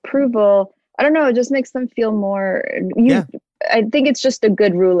somebody's approval. I don't know. It just makes them feel more. I think it's just a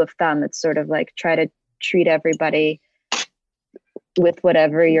good rule of thumb. It's sort of like try to treat everybody with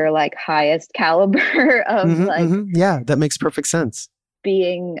whatever your like highest caliber of Yeah, that makes perfect sense.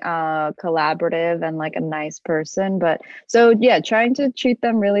 Being collaborative and like a nice person. But so yeah, trying to treat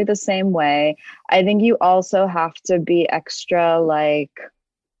them really the same way. I think you also have to be extra like,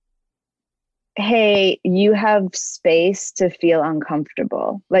 hey, you have space to feel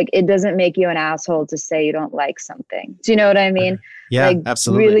uncomfortable. Like it doesn't make you an asshole to say you don't like something. Do you know what I mean? Yeah, like,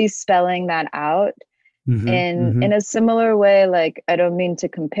 absolutely. Really spelling that out. In a similar way, like I don't mean to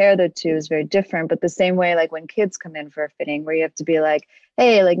compare the two, is very different, but the same way, like when kids come in for a fitting, where you have to be like,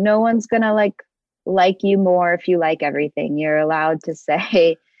 hey, like no one's gonna like you more if you like everything. You're allowed to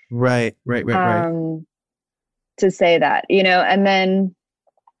say right. To say that, and then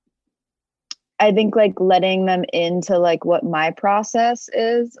I think like letting them into like what my process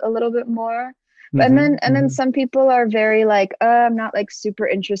is a little bit more. And then some people are very like, I'm not like super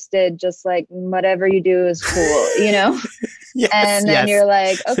interested, just like whatever you do is cool, Yes, and then you're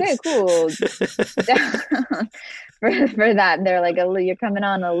like, okay, cool. for that, and they're like, you're coming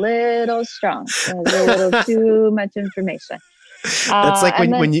on a little strong, a little too much information. That's like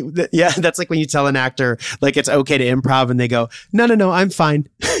that's like when you tell an actor like it's okay to improv and they go, no, I'm fine.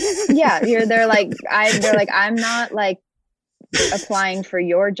 Yeah, they're like, I'm not like applying for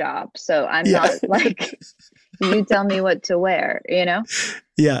your job, so I'm not like, you tell me what to wear,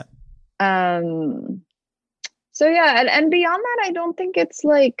 Yeah. So yeah, and beyond that, I don't think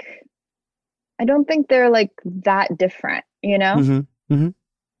they're like that different,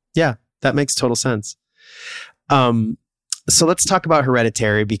 Yeah, that makes total sense. So let's talk about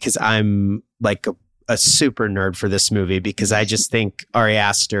Hereditary, because I'm like a super nerd for this movie, because I just think Ari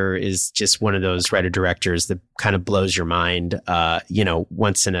Aster is just one of those writer-directors that kind of blows your mind,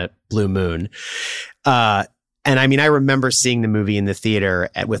 once in a blue moon. And I mean, I remember seeing the movie in the theater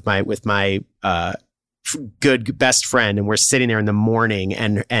with my good best friend, and we're sitting there in the morning,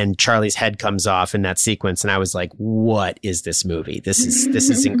 and Charlie's head comes off in that sequence, and I was like, what is this movie? This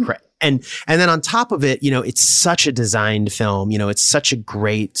is And then on top of it, you know, it's such a designed film, you know, it's such a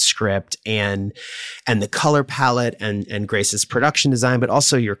great script and the color palette and Grace's production design, but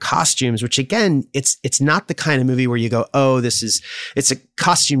also your costumes, which again, it's not the kind of movie where you go, oh, it's a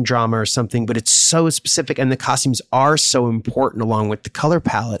costume drama or something, but it's so specific and the costumes are so important along with the color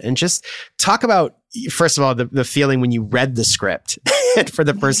palette. And just talk about, first of all, the feeling when you read the script for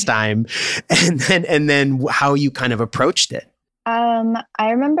the first time and then how you kind of approached it.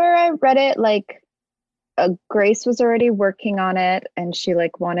 I remember I read it like Grace was already working on it and she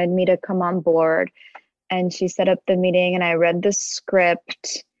like wanted me to come on board and she set up the meeting and I read the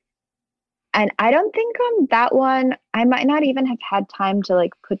script. And I don't think on that one, I might not even have had time to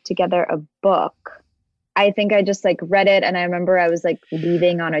like put together a book. I think I just like read it and I remember I was like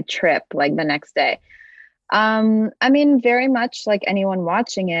leaving on a trip like the next day. I mean, very much like anyone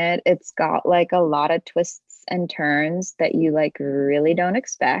watching it, it's got like a lot of twists and turns that you like really don't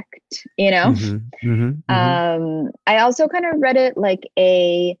expect, you know? I also kind of read it like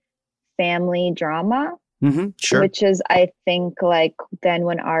a family drama, sure. which is, I think, like then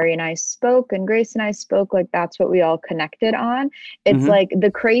when Ari and I spoke and Grace and I spoke, like that's what we all connected on. It's like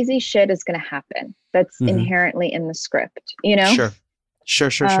the crazy shit is going to happen. That's inherently in the script, you know?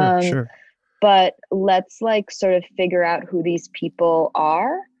 Sure. But let's like sort of figure out who these people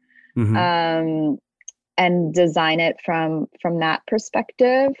are. And design it from that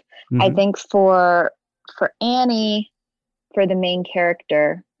perspective. I think for Annie, for the main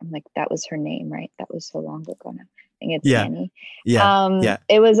character, I'm like, that was her name, right? That was so long ago now. I think it's Annie.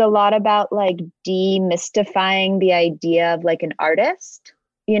 It was a lot about like demystifying the idea of like an artist,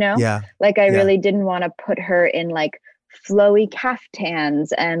 you know? Like I really didn't want to put her in like flowy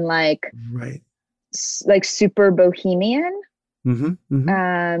caftans and like super bohemian.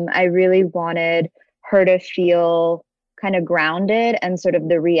 I really wanted her to feel kind of grounded and sort of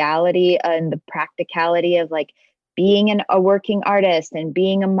the reality and the practicality of like being a working artist and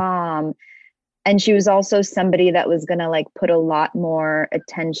being a mom. And she was also somebody that was going to like put a lot more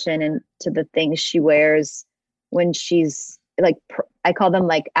attention into the things she wears when she's like, I call them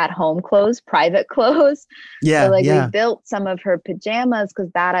like at home clothes, private clothes. So like we built some of her pajamas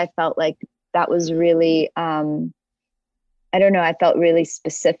because that I felt like that was really, I don't know. I felt really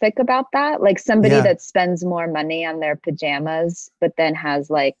specific about that. Like somebody that spends more money on their pajamas, but then has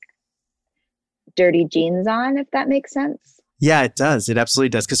like dirty jeans on, if that makes sense. Yeah, it does. It absolutely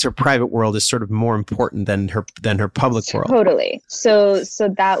does. Because her private world is sort of more important than her public world. Totally. So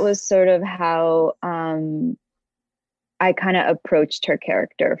that was sort of how I kind of approached her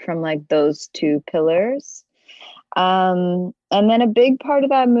character from like those two pillars. And then a big part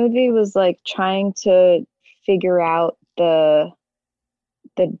of that movie was like trying to figure out the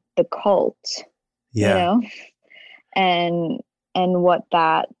cult, you know, and what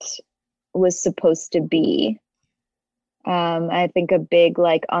that was supposed to be. I think a big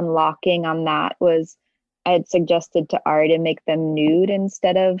like unlocking on that was I had suggested to Ari to make them nude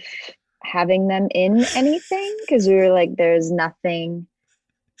instead of having them in anything because we were like, there's nothing.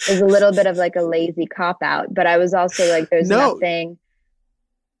 There's a little bit of like a lazy cop out, but I was also like, there's nothing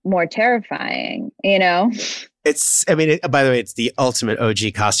more terrifying, you know? By the way, it's the ultimate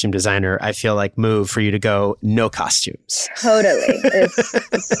OG costume designer, I feel like, move for you to go no costumes. Totally.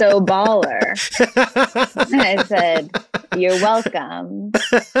 It's so baller. I said, you're welcome.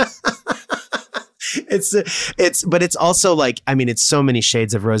 But it's also like, I mean, it's so many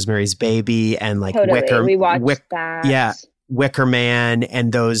shades of Rosemary's Baby and like we watched that. Yeah. Wicker Man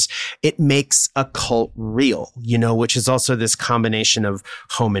and those, it makes a cult real, you know, which is also this combination of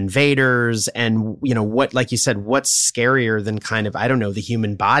home invaders and, you know, what, like you said, what's scarier than kind of, I don't know, the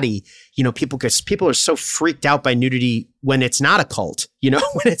human body. You know, people are so freaked out by nudity when it's not a cult, you know,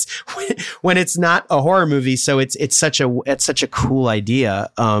 when it's not a horror movie. So it's such a cool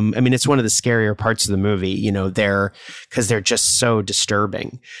idea. I mean, it's one of the scarier parts of the movie, you know, because they're just so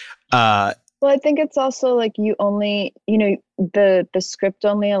disturbing. Well, I think it's also like you only, you know, the script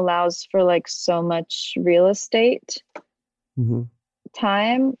only allows for like so much real estate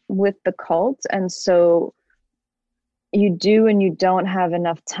time with the cult. And so you do and you don't have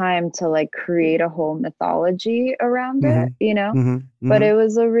enough time to like create a whole mythology around it, you know? But it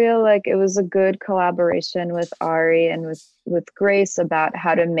was a real, like, it was a good collaboration with Ari and with Grace about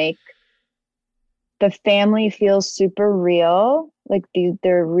how to make the family feel super real. Like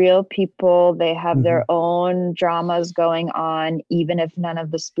they're real people. They have their own dramas going on, even if none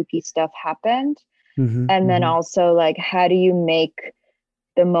of the spooky stuff happened. And then also like, how do you make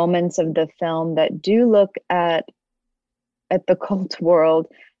the moments of the film that do look at the cult world,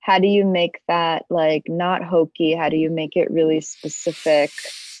 how do you make that like not hokey? How do you make it really specific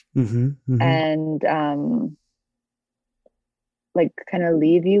and like kind of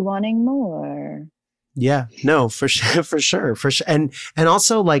leave you wanting more. Yeah, no, for sure, for sure. And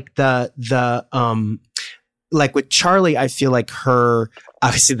also like the like with Charlie, I feel like her,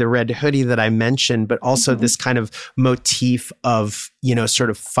 obviously the red hoodie that I mentioned, but also this kind of motif of, you know, sort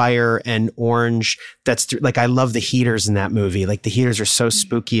of fire and orange. Like, I love the heaters in that movie. Like, the heaters are so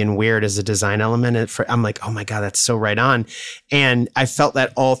spooky and weird as a design element. I'm like, oh my God, that's so right on. And I felt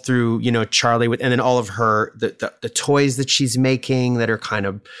that all through, you know, Charlie and then all of her, the toys that she's making that are kind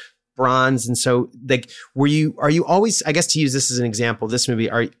of bronze. And so like, are you always, I guess to use this as an example, this movie,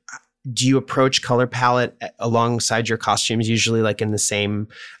 do you approach color palette alongside your costumes usually like in the same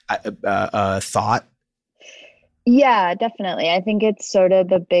thought? Yeah, definitely. I think it's sort of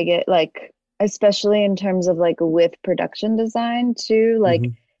the biggest, like, especially in terms of like with production design too, like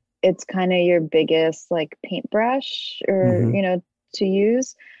it's kind of your biggest like paintbrush or, you know, to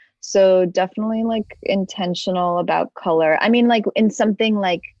use. So definitely like intentional about color. I mean, like in something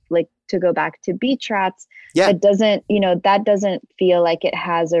like to go back to Beach Rats, it doesn't, you know, that doesn't feel like it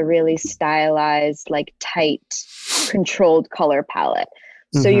has a really stylized, like tight, controlled color palette.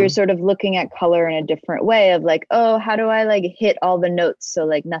 So you're sort of looking at color in a different way of like, oh, how do I like hit all the notes so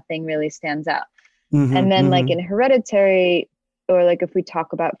like nothing really stands out? And then like in Hereditary, or like if we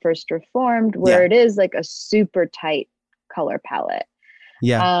talk about First Reformed, where it is like a super tight color palette.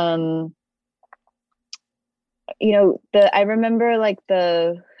 You know, I remember like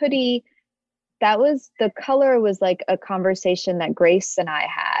the hoodie, the color was like a conversation that Grace and I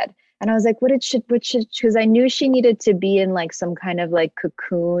had. And I was like, what should, because I knew she needed to be in like some kind of like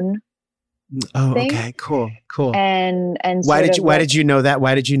cocoon. Oh, thing. Okay, cool. And why did you know that?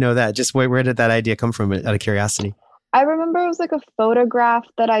 Why did you know that? Just where did that idea come from, out of curiosity? I remember it was like a photograph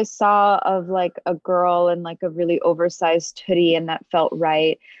that I saw of like a girl in like a really oversized hoodie, and that felt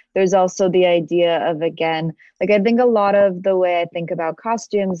right. There's also the idea of, again, like I think a lot of the way I think about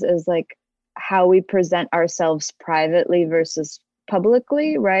costumes is like how we present ourselves privately versus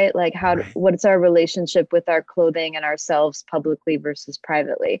publicly, right? Like what's our relationship with our clothing and ourselves publicly versus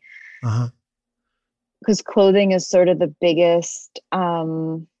privately? Because clothing is sort of the biggest,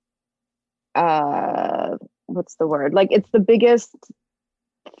 what's the word? Like it's the biggest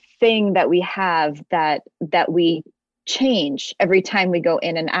thing that we have that we change every time we go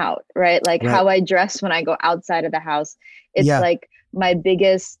in and out, right? Like how I dress when I go outside of the house. It's like my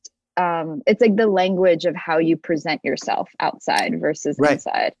biggest, it's like the language of how you present yourself outside versus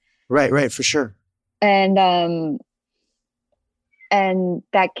inside. Right, for sure. And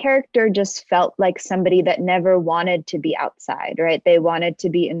that character just felt like somebody that never wanted to be outside, right? They wanted to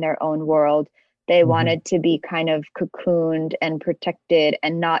be in their own world. They wanted to be kind of cocooned and protected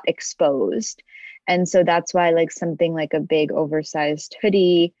and not exposed. And so that's why like something like a big oversized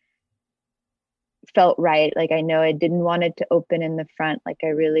hoodie felt right. Like I know I didn't want it to open in the front. Like I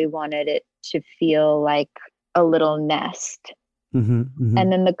really wanted it to feel like a little nest.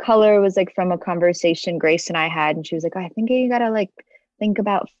 And then the color was like from a conversation Grace and I had, and she was like, oh, I think you gotta like think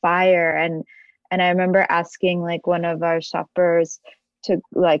about fire. And I remember asking like one of our shoppers to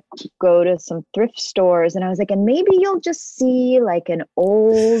like go to some thrift stores, and I was like, and maybe you'll just see like an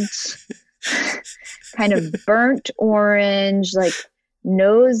old kind of burnt orange, like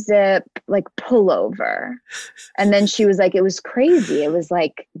no zip, like pullover. And then she was like, it was crazy. It was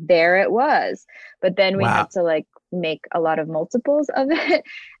like, there it was. But then we had to like make a lot of multiples of it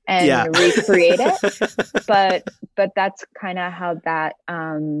and recreate it. But that's kind of how that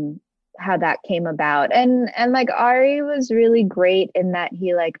came about. And like Ari was really great in that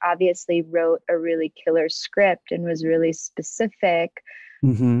he like obviously wrote a really killer script and was really specific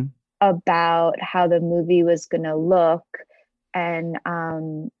about how the movie was going to look and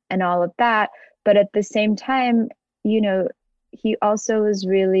all of that. But at the same time, you know, he also was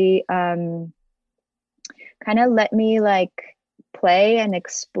really kind of let me like play and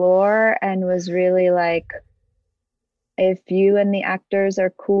explore, and was really like, if you and the actors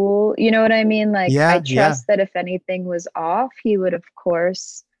are cool, you know what I mean? Like I trust that if anything was off, he would of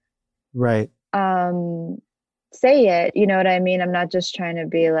course say it, you know what I mean? I'm not just trying to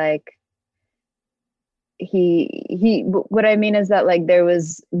be like, what I mean is that like there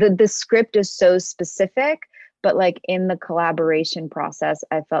was the script is so specific, but like in the collaboration process,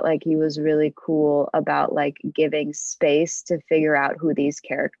 I felt like he was really cool about like giving space to figure out who these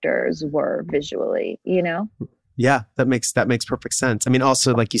characters were visually, you know? Yeah, that makes perfect sense. I mean,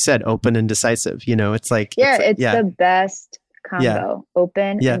 also, like you said, open and decisive, you know, it's like, it's the best combo,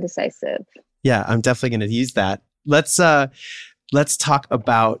 open and decisive. Yeah, I'm definitely going to use that. Let's talk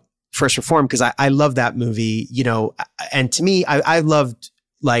about First Reformed, because I love that movie, you know, and to me, I loved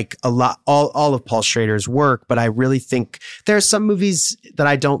like a lot, all of Paul Schrader's work, but I really think there are some movies that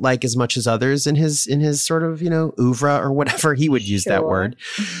I don't like as much as others in his sort of, oeuvre or whatever he would use that word.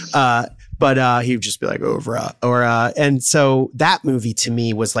 But he would just be like oeuvre and so that movie to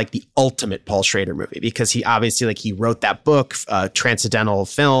me was like the ultimate Paul Schrader movie because he obviously like he wrote that book, Transcendental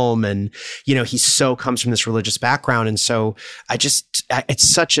Film, and he so comes from this religious background, and so it's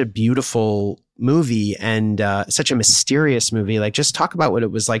such a beautiful movie and such a mysterious movie. Like, just talk about what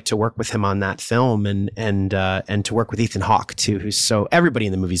it was like to work with him on that film, and to work with Ethan Hawke too, who's so everybody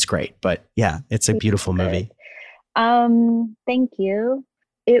in the movie's great. But yeah, it's a beautiful movie. Thank you.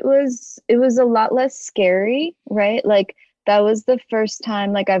 It was a lot less scary, right? Like, that was the first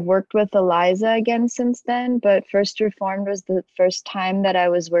time, like, I've worked with Eliza again since then, but First Reformed was the first time that I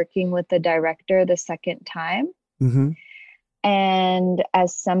was working with the director the second time. Mm-hmm. And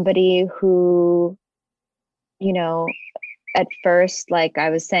as somebody who, at first, like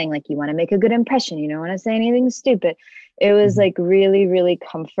I was saying, like, you want to make a good impression, you don't want to say anything stupid. It was like really, really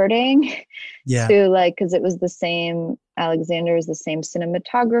comforting to like, because it was the same, Alexander is the same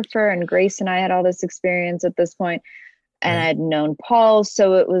cinematographer, and Grace and I had all this experience at this point, and I'd known Paul.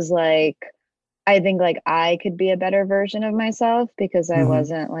 So it was like, I think like I could be a better version of myself because I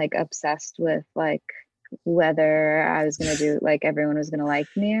wasn't like obsessed with like whether I was going to do like everyone was going to like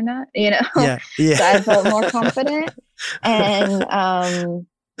me or not, Yeah. So I felt more confident. And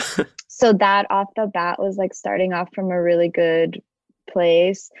so that off the bat was like starting off from a really good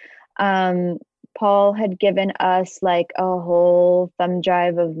place. Paul had given us like a whole thumb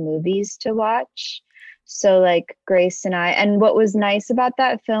drive of movies to watch. So like Grace and I, and what was nice about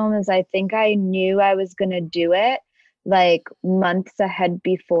that film is I think I knew I was going to do it like months ahead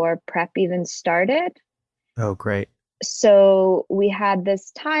before prep even started. Oh, great. So we had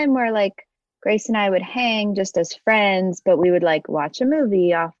this time where like Grace and I would hang just as friends, but we would like watch a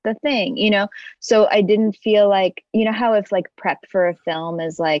movie off the thing, So I didn't feel like, how if like prep for a film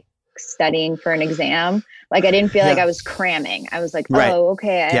is like studying for an exam, like I didn't feel like I was cramming. I was like, oh,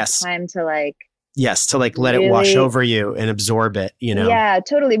 okay, I have time to like. Yes, to like let it wash over you and absorb it, Yeah,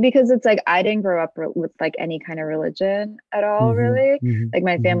 totally. Because it's like I didn't grow up with like any kind of religion at all, really. Like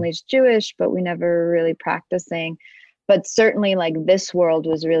my family's Jewish, but we never really practicing. But certainly like this world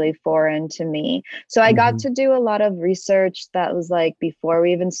was really foreign to me. So I got to do a lot of research that was like before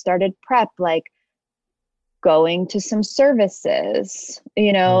we even started prep, like going to some services,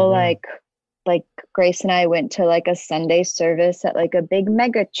 like Grace and I went to like a Sunday service at like a big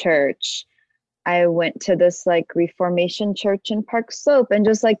mega church. I went to this like Reformation church in Park Slope and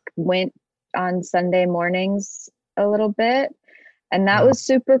just like went on Sunday mornings a little bit. And that was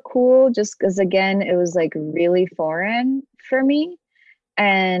super cool just because, again, it was like really foreign for me.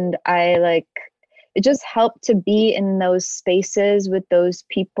 And I like, it just helped to be in those spaces with those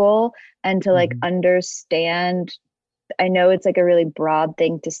people and to like understand. I know it's like a really broad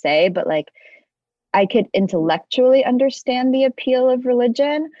thing to say, but like I could intellectually understand the appeal of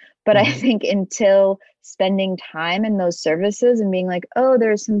religion. But I think until spending time in those services and being like, oh,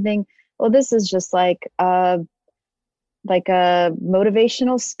 there's something, well, this is just like a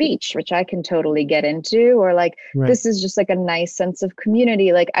motivational speech, which I can totally get into, or like, this is just like a nice sense of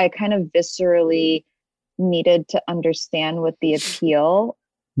community. Like I kind of viscerally needed to understand what the appeal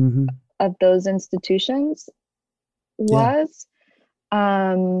of those institutions was.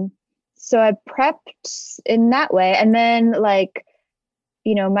 So I prepped in that way. And then like,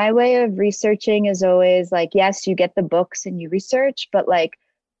 my way of researching is always like, yes, you get the books and you research, but like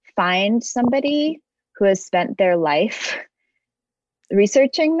find somebody who has spent their life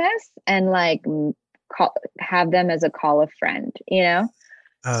researching this and like have them as a call a friend,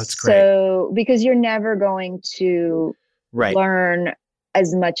 Oh, it's great. So, because you're never going to learn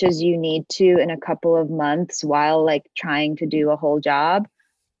as much as you need to in a couple of months while like trying to do a whole job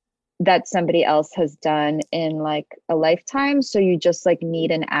that somebody else has done in like a lifetime. So you just like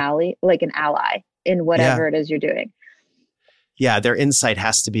need an ally in whatever it is you're doing. Yeah, their insight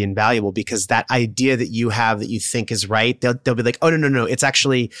has to be invaluable because that idea that you have that you think is right, they'll be like, oh, no, it's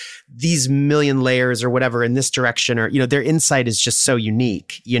actually these million layers or whatever in this direction, or, their insight is just so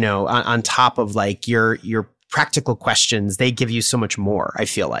unique, on top of like your practical questions, they give you so much more, I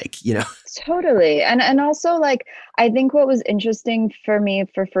feel like, Totally. And also like, I think what was interesting for me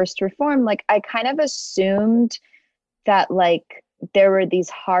for First Reform, like I kind of assumed that like there were these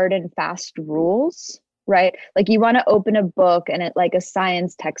hard and fast rules, right? Like you want to open a book and it like a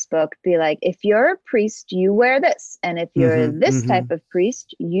science textbook, be like, if you're a priest, you wear this. And if you're this type of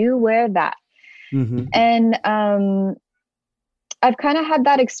priest, you wear that. And I've kind of had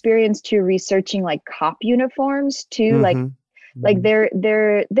that experience too, researching like cop uniforms too. Like Like there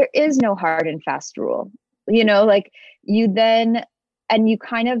is no hard and fast rule, you know, like you then, and you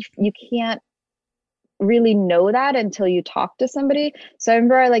can't really know that until you talk to somebody. So I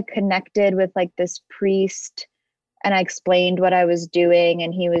remember I like connected with like this priest and I explained what I was doing,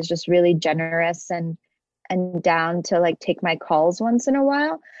 and he was just really generous and down to like take my calls once in a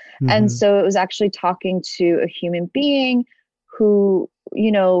while. And so it was actually talking to a human being who,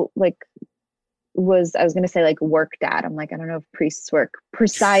 you know, like I was going to say like worked at, I'm like, I don't know if priests work,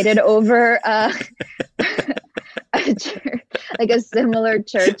 presided over a church, like a similar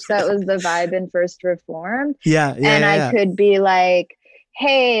church that was the vibe in First Reformed. And I could be like,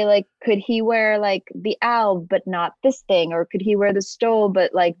 hey, like, could he wear like the alb, but not this thing? Or could he wear the stole,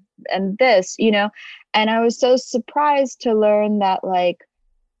 but like, and this, you know? And I was so surprised to learn that like,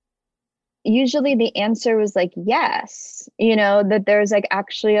 usually the answer was like, yes, you know, that there's like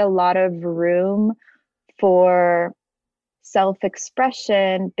actually a lot of room for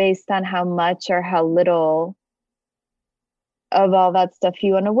self-expression based on how much or how little of all that stuff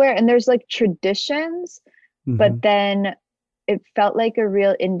you want to wear. And there's like traditions, but then it felt like a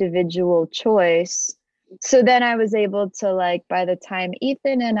real individual choice. So then I was able to like, by the time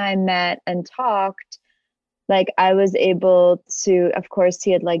Ethan and I met and talked, like I was able to, of course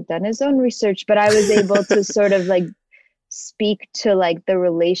he had like done his own research, but I was able to sort of like speak to like the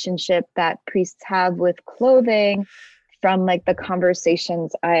relationship that priests have with clothing from like the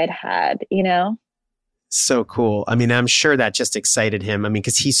conversations I had, you know? So cool. I mean, I'm sure that just excited him. I mean,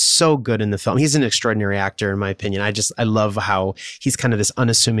 because he's so good in the film. He's an extraordinary actor, in my opinion. I love how he's kind of this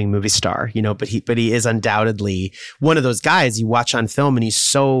unassuming movie star, you know, but he is undoubtedly one of those guys you watch on film, and he's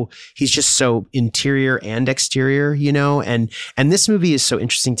just so interior and exterior, you know, and this movie is so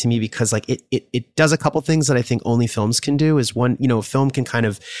interesting to me because like it does a couple things that I think only films can do. Is one, you know, film can kind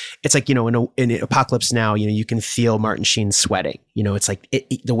of, it's like, you know, in Apocalypse Now, you know, you can feel Martin Sheen sweating, you know, it's like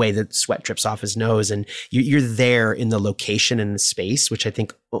the way that sweat drips off his nose, and you're there in the location and the space, which I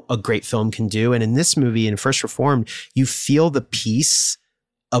think a great film can do. And in this movie, in First Reformed, you feel the peace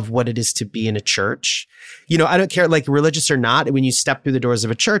of what it is to be in a church. You know, I don't care, like religious or not, when you step through the doors of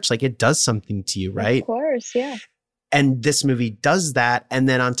a church, like it does something to you, right? Of course, yeah. And this movie does that. And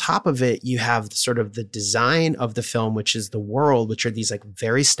then on top of it, you have sort of the design of the film, which is the world, which are these like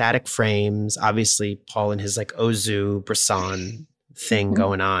very static frames. Obviously, Paul and his like Ozu Bresson thing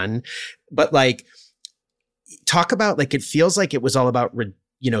going on. But like, talk about like, it feels like it was all about,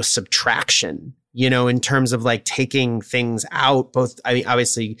 you know, subtraction, you know, in terms of like taking things out, both, I mean,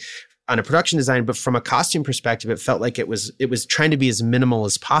 obviously on a production design, but from a costume perspective, it felt like it was trying to be as minimal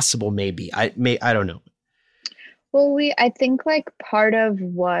as possible. Maybe I don't know. Well, I think like part of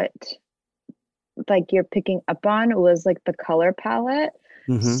what like you're picking up on was like the color palette.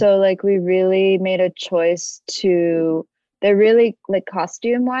 So like we really made a choice they're really like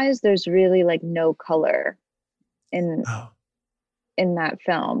costume wise, there's really like no color in that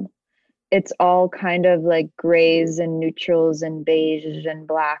film. It's all kind of like grays and neutrals and beige and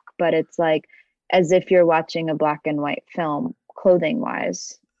black, but it's like as if you're watching a black and white film clothing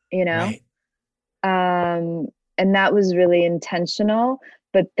wise, you know? Right. And that was really intentional.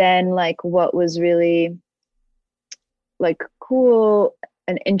 But then like what was really like cool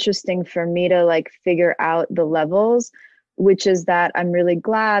and interesting for me to like figure out the levels, which is that I'm really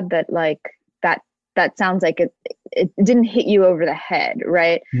glad that like that sounds like it didn't hit you over the head,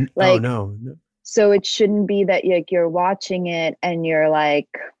 right? Like, no. So it shouldn't be that you're watching it and you're like,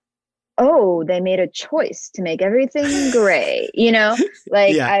 oh, they made a choice to make everything gray, you know?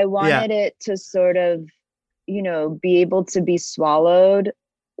 Like I wanted it to sort of, you know, be able to be swallowed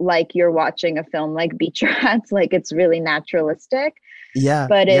like you're watching a film like Beach Rats, like it's really naturalistic. Yeah.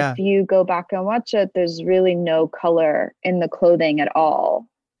 But if you go back and watch it, there's really no color in the clothing at all.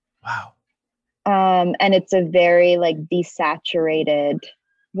 Wow. And it's a very like desaturated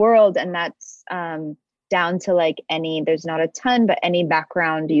world, and that's down to like there's not a ton, but any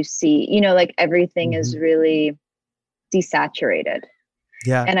background you see, you know, like everything is really desaturated.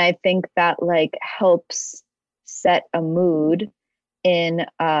 Yeah. And I think that like helps set a mood in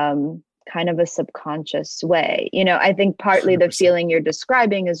kind of a subconscious way. You know, I think partly 100%. The feeling you're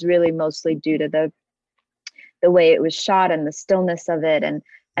describing is really mostly due to the way it was shot and the stillness of it and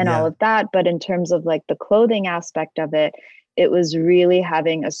all of that. But in terms of like the clothing aspect of it, it was really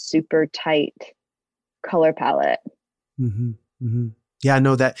having a super tight color palette. Yeah, I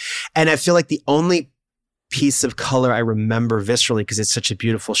know that. And I feel like the only piece of color I remember viscerally, because it's such a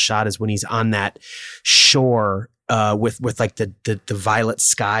beautiful shot, is when he's on that shore with like the violet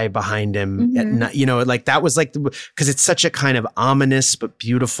sky behind him at night, like that was like, because it's such a kind of ominous but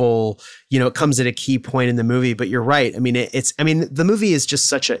beautiful, it comes at a key point in the movie. But you're right. I mean, the movie is just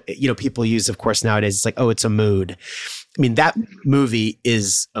such a, people use, of course, nowadays, it's like, oh, it's a mood. I mean, that movie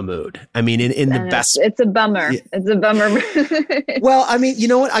is a mood. I mean, in the best. It's a bummer. Yeah. It's a bummer. Well, I mean, you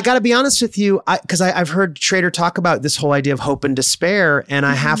know what? I got to be honest with you, because I've heard Schrader talk about this whole idea of hope and despair. And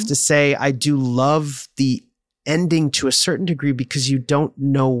I have to say, I do love the ending to a certain degree, because you don't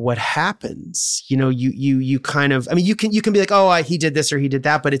know what happens. You kind of, I mean, you can be like, oh, he did this or he did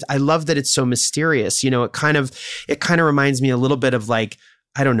that, but I love that it's so mysterious. It kind of reminds me a little bit of like,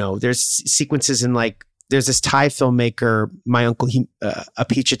 I don't know, there's sequences in like, there's this Thai filmmaker, my uncle,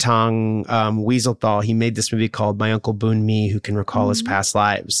 Apichatong Weaselthal. He made this movie called My Uncle Boon Me, Who Can Recall His Past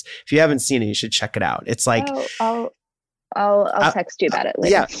Lives. If you haven't seen it, you should check it out. It's like, I'll text you about it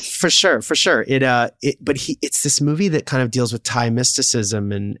later. Yeah, for sure. It's this movie that kind of deals with Thai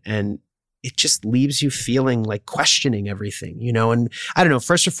mysticism, and it just leaves you feeling like questioning everything, and I don't know,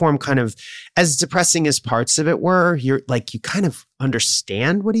 First Reform, kind of as depressing as parts of it were, you're like, you kind of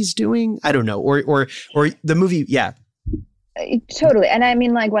understand what he's doing. I don't know. Or the movie. Yeah. Totally. And I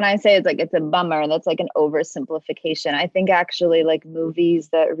mean, like when I say it's a bummer, that's like an oversimplification. I think actually like movies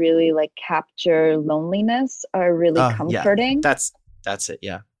that really like capture loneliness are really comforting. Yeah. That's it.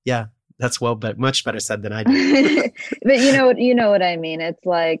 Yeah. Yeah. That's but much better said than I do. But you know what I mean? It's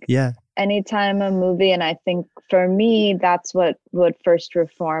like, yeah. Anytime a movie, and I think for me, that's what First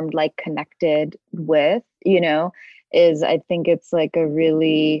Reformed like connected with, is I think it's like a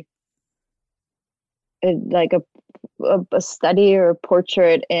really like a study or a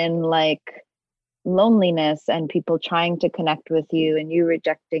portrait in like loneliness and people trying to connect with you and you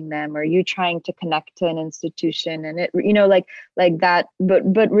rejecting them, or you trying to connect to an institution, and it, like that,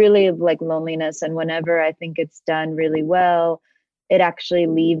 but really like loneliness. And whenever I think it's done really well, it actually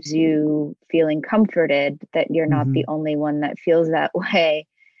leaves you feeling comforted that you're not the only one that feels that way.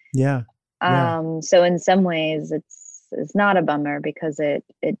 Yeah. So in some ways it's not a bummer, because it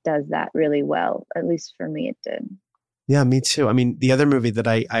does that really well. At least for me, it did. Yeah, me too. I mean, the other movie that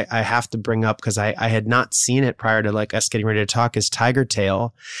I have to bring up, because I had not seen it prior to like us getting ready to talk, is Tiger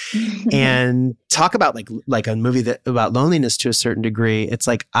Tail. And talk about like a movie that about loneliness to a certain degree. It's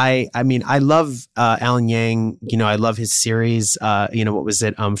like, I mean, I love Alan Yang, I love his series, what was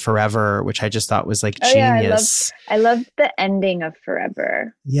it? Forever, which I just thought was like genius. Yeah, I love the ending of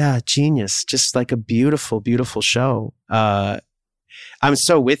Forever. Yeah, genius. Just like a beautiful, beautiful show. I'm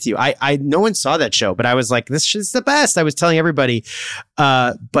so with you. I no one saw that show, but I was like, this is the best. I was telling everybody.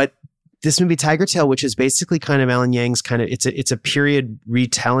 But this movie Tiger Tail, which is basically kind of Alan Yang's kind of, it's a period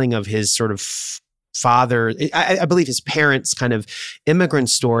retelling of his sort of father, I believe his parents' kind of immigrant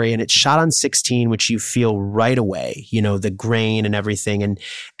story, and it's shot on 16, which you feel right away, the grain and everything.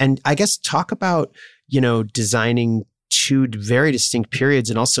 And I guess talk about, designing two very distinct periods,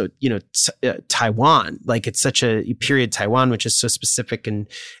 and also, Taiwan, like it's such a period, Taiwan, which is so specific and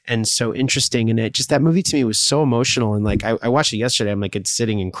so interesting. And it just, that movie to me was so emotional. And like, I watched it yesterday. I'm like, it's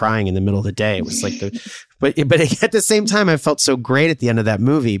sitting and crying in the middle of the day. It was like but at the same time, I felt so great at the end of that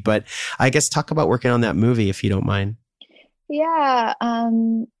movie. But I guess talk about working on that movie, if you don't mind. Yeah.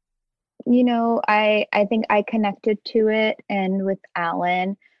 I think I connected to it, and with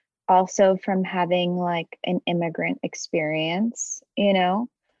Alan, also from having like an immigrant experience,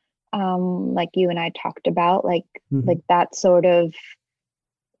 like you and I talked about, like that sort of,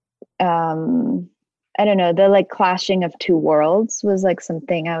 I don't know, the like clashing of two worlds was like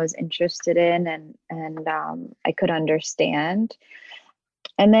something I was interested in, and I could understand.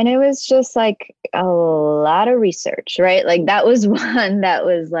 And then it was just like a lot of research, right? Like that was one that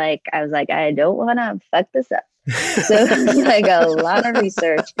was like, I was like, I don't want to fuck this up. So like a lot of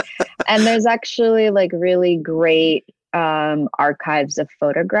research, and there's actually like really great archives of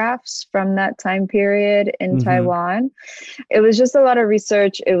photographs from that time period in Taiwan. It was just a lot of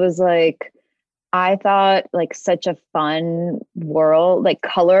research. It was like, I thought like such a fun world, like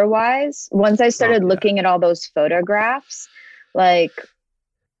color wise. Once I started looking at all those photographs, like,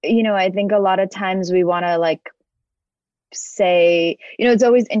 I think a lot of times we want to like say, it's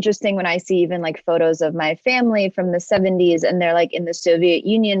always interesting when I see even like photos of my family from the 70s, and they're like in the Soviet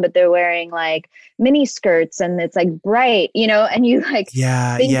Union, but they're wearing like mini skirts, and it's like bright, and you like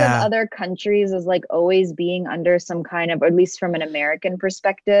think of other countries as like always being under some kind of, or at least from an American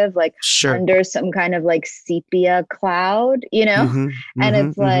perspective, like under some kind of like sepia cloud, and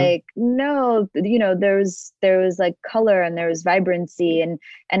it's like, no, there was like color, and there was vibrancy, and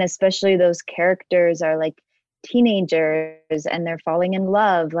especially those characters are like teenagers and they're falling in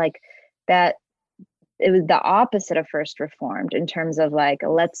love, like that. it was the opposite of First Reformed in terms of like,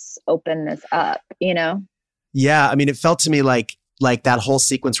 let's open this up, you know? Yeah. I mean, it felt to me like that whole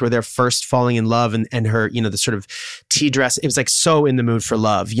sequence where they're first falling in love and her, you know, the sort of tea dress, it was like so in the mood for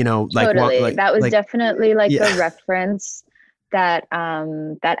love, you know, like, totally. That was definitely like yeah. the reference that,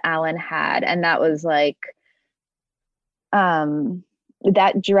 that Alan had. And that was like,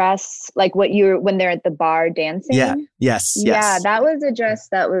 that dress, like when they're at the bar dancing. Yeah. Yes. Yeah. That was a dress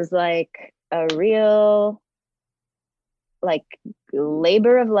that was like a real, like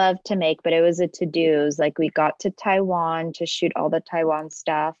labor of love to make, but it was a to-do. It was like we got to Taiwan to shoot all the Taiwan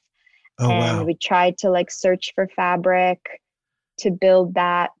stuff. And we tried to like search for fabric to build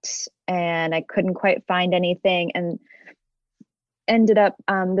that. And I couldn't quite find anything. And ended up,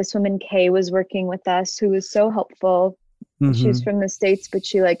 this woman, Kay, was working with us, who was so helpful. Mm-hmm. She's from the States, but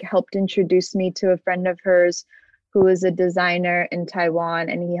she like helped introduce me to a friend of hers who was a designer in Taiwan.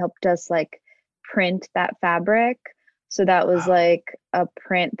 And he helped us like print that fabric. So that was like a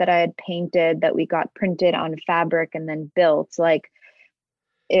print that I had painted that we got printed on fabric and then built. Like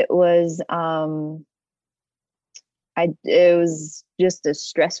it was, it was just a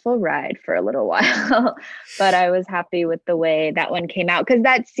stressful ride for a little while, but I was happy with the way that one came out because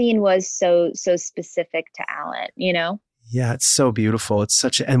that scene was so specific to Alan, you know? Yeah, it's so beautiful. It's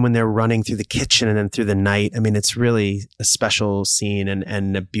and when they're running through the kitchen and then through the night, I mean, it's really a special scene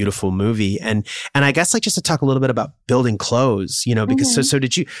and a beautiful movie. And I guess like just to talk a little bit about building clothes, you know, because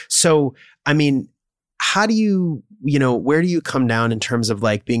I mean, how do you know, where do you come down in terms of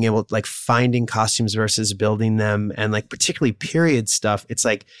like being able to like finding costumes versus building them and like particularly period stuff? It's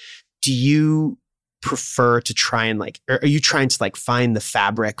like, do you prefer to try and like, are you trying to like find the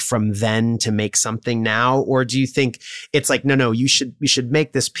fabric from then to make something now? Or do you think it's like, no, you should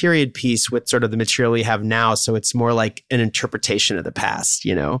make this period piece with sort of the material you have now. So it's more like an interpretation of the past,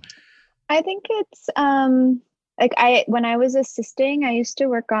 you know? I think it's, like when I was assisting, I used to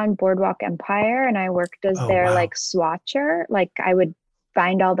work on Boardwalk Empire and I worked as their like swatcher. Like I would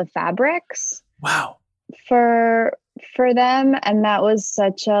find all the fabrics. Wow. For them. And that was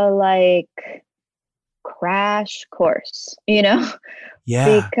such a like crash course, you know?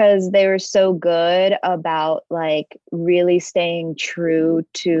 Yeah. Because they were so good about like really staying true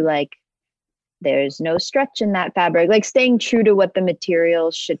to like, there's no stretch in that fabric, like staying true to what the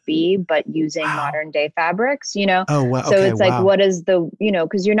materials should be, but using modern day fabrics, you know? Oh, wow. So it's like, what is the, you know,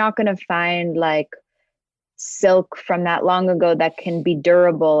 because you're not going to find like silk from that long ago that can be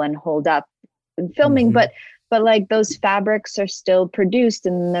durable and hold up in filming, but like those fabrics are still produced.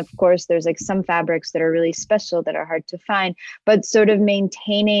 And of course, there's like some fabrics that are really special that are hard to find, but sort of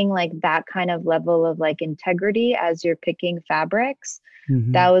maintaining like that kind of level of like integrity as you're picking fabrics.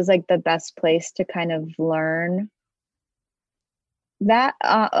 That was like the best place to kind of learn that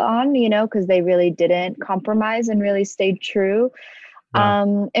on, you know, because they really didn't compromise and really stayed true.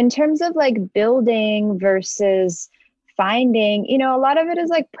 Wow. In terms of like building versus finding, you know, a lot of it is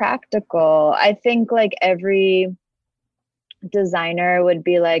like practical. I think like every designer would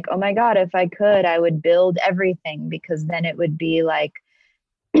be like, oh my God, if I could, I would build everything because then it would be like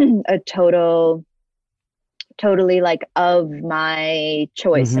a totally like of my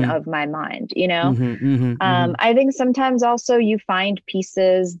choice and of my mind, you know? I think sometimes also you find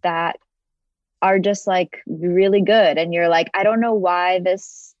pieces that are just like really good. And you're like, I don't know why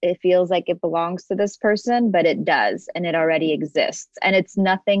it feels like it belongs to this person, but it does. And it already exists. And it's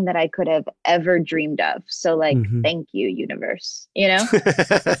nothing that I could have ever dreamed of. So like, thank you, universe, you know?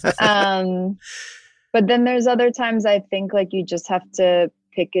 But then there's other times I think like you just have to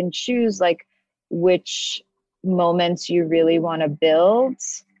pick and choose like which moments you really want to build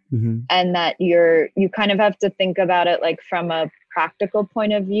and that you kind of have to think about it like from a practical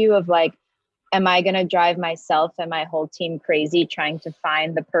point of view of like, am I going to drive myself and my whole team crazy trying to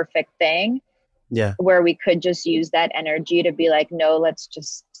find the perfect thing? Yeah. Where we could just use that energy to be like, no, let's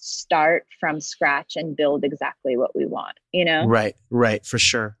just start from scratch and build exactly what we want, you know? Right. For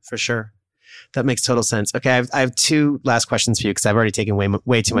sure. That makes total sense. Okay, I have two last questions for you because I've already taken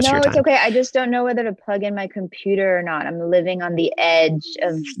way too much of your time. No, it's okay. I just don't know whether to plug in my computer or not. I'm living on the edge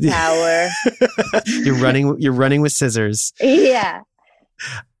of power. You're running with scissors. Yeah.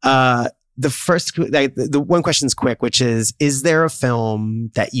 The first, the one question is quick, which is there a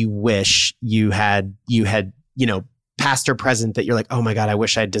film that you wish you had, you know, past or present that you're like, oh my God, I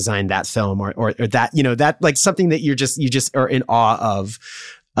wish I'd designed that film or that, you know, that like something that you just are in awe of?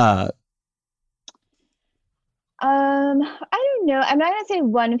 I don't know. I'm not gonna say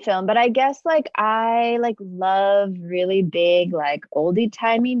one film, but I guess like I like love really big like oldie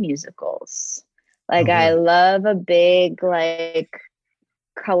timey musicals. Like I love a big like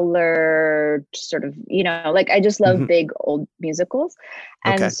color sort of, like I just love big old musicals.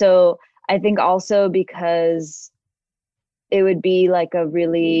 And so I think also because it would be like a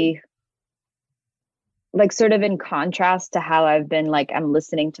really, like sort of in contrast to how I've been like, I'm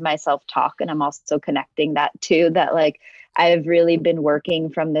listening to myself talk, and I'm also connecting that too, that like I've really been working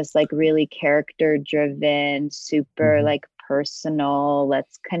from this like really character driven, super like personal,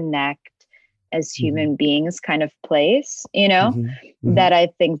 let's connect as human beings kind of place, that I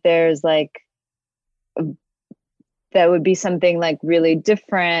think there's like, that would be something like really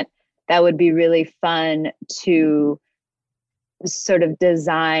different. That would be really fun to sort of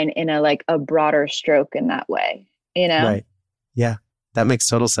design in a like a broader stroke in that way, Right. Yeah. That makes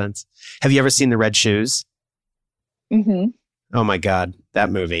total sense. Have you ever seen The Red Shoes? Oh my God. That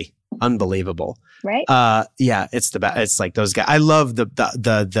movie. Unbelievable. Right. Yeah. It's the best. It's like those guys. I love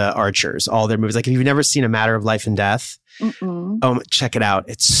the Archers, all their movies. Like if you've never seen A Matter of Life and Death, check it out.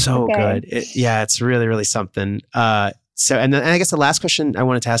 It's so good. It's really, really something. And I guess the last question I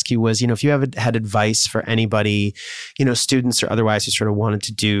wanted to ask you was, if you had advice for anybody, students or otherwise who sort of wanted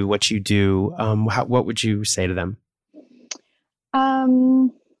to do what you do, what would you say to them?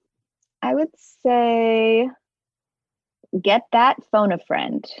 I would say get that phone a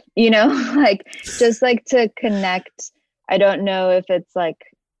friend, like just like to connect. I don't know if it's like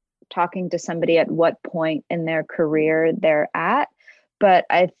talking to somebody at what point in their career they're at, but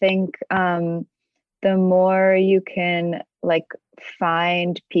I think, the more you can like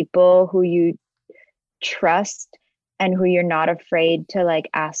find people who you trust and who you're not afraid to like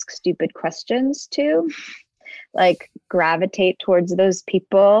ask stupid questions to, like gravitate towards those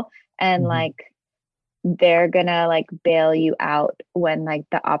people, and like they're gonna like bail you out when like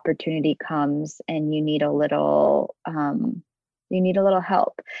the opportunity comes and you need a little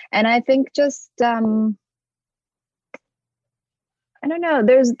help. And I think just I don't know,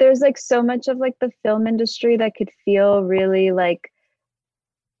 there's like so much of like the film industry that could feel really like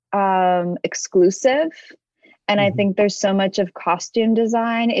exclusive. And I think there's so much of costume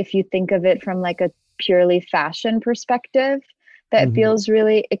design, if you think of it from like a purely fashion perspective, that feels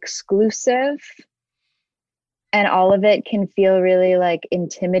really exclusive. And all of it can feel really like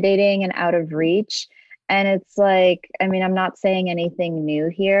intimidating and out of reach. And it's like, I mean, I'm not saying anything new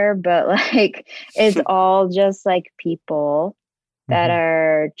here, but like it's all just like people that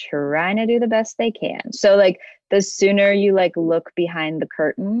are trying to do the best they can. So like the sooner you like look behind the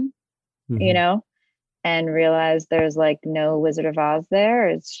curtain, and realize there's like no Wizard of Oz there,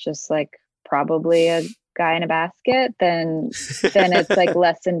 it's just like probably a guy in a basket, then it's like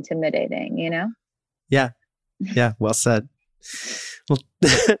less intimidating, Yeah. Yeah. Well said. Well,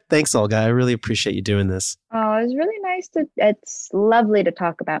 thanks, Olga. I really appreciate you doing this. Oh, it was really nice it's lovely to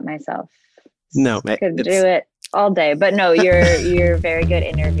talk about myself. No, could do it all day, but no, you're a very good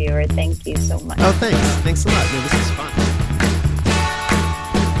interviewer. Thank you so much. Oh, thanks a lot. No, this is fun.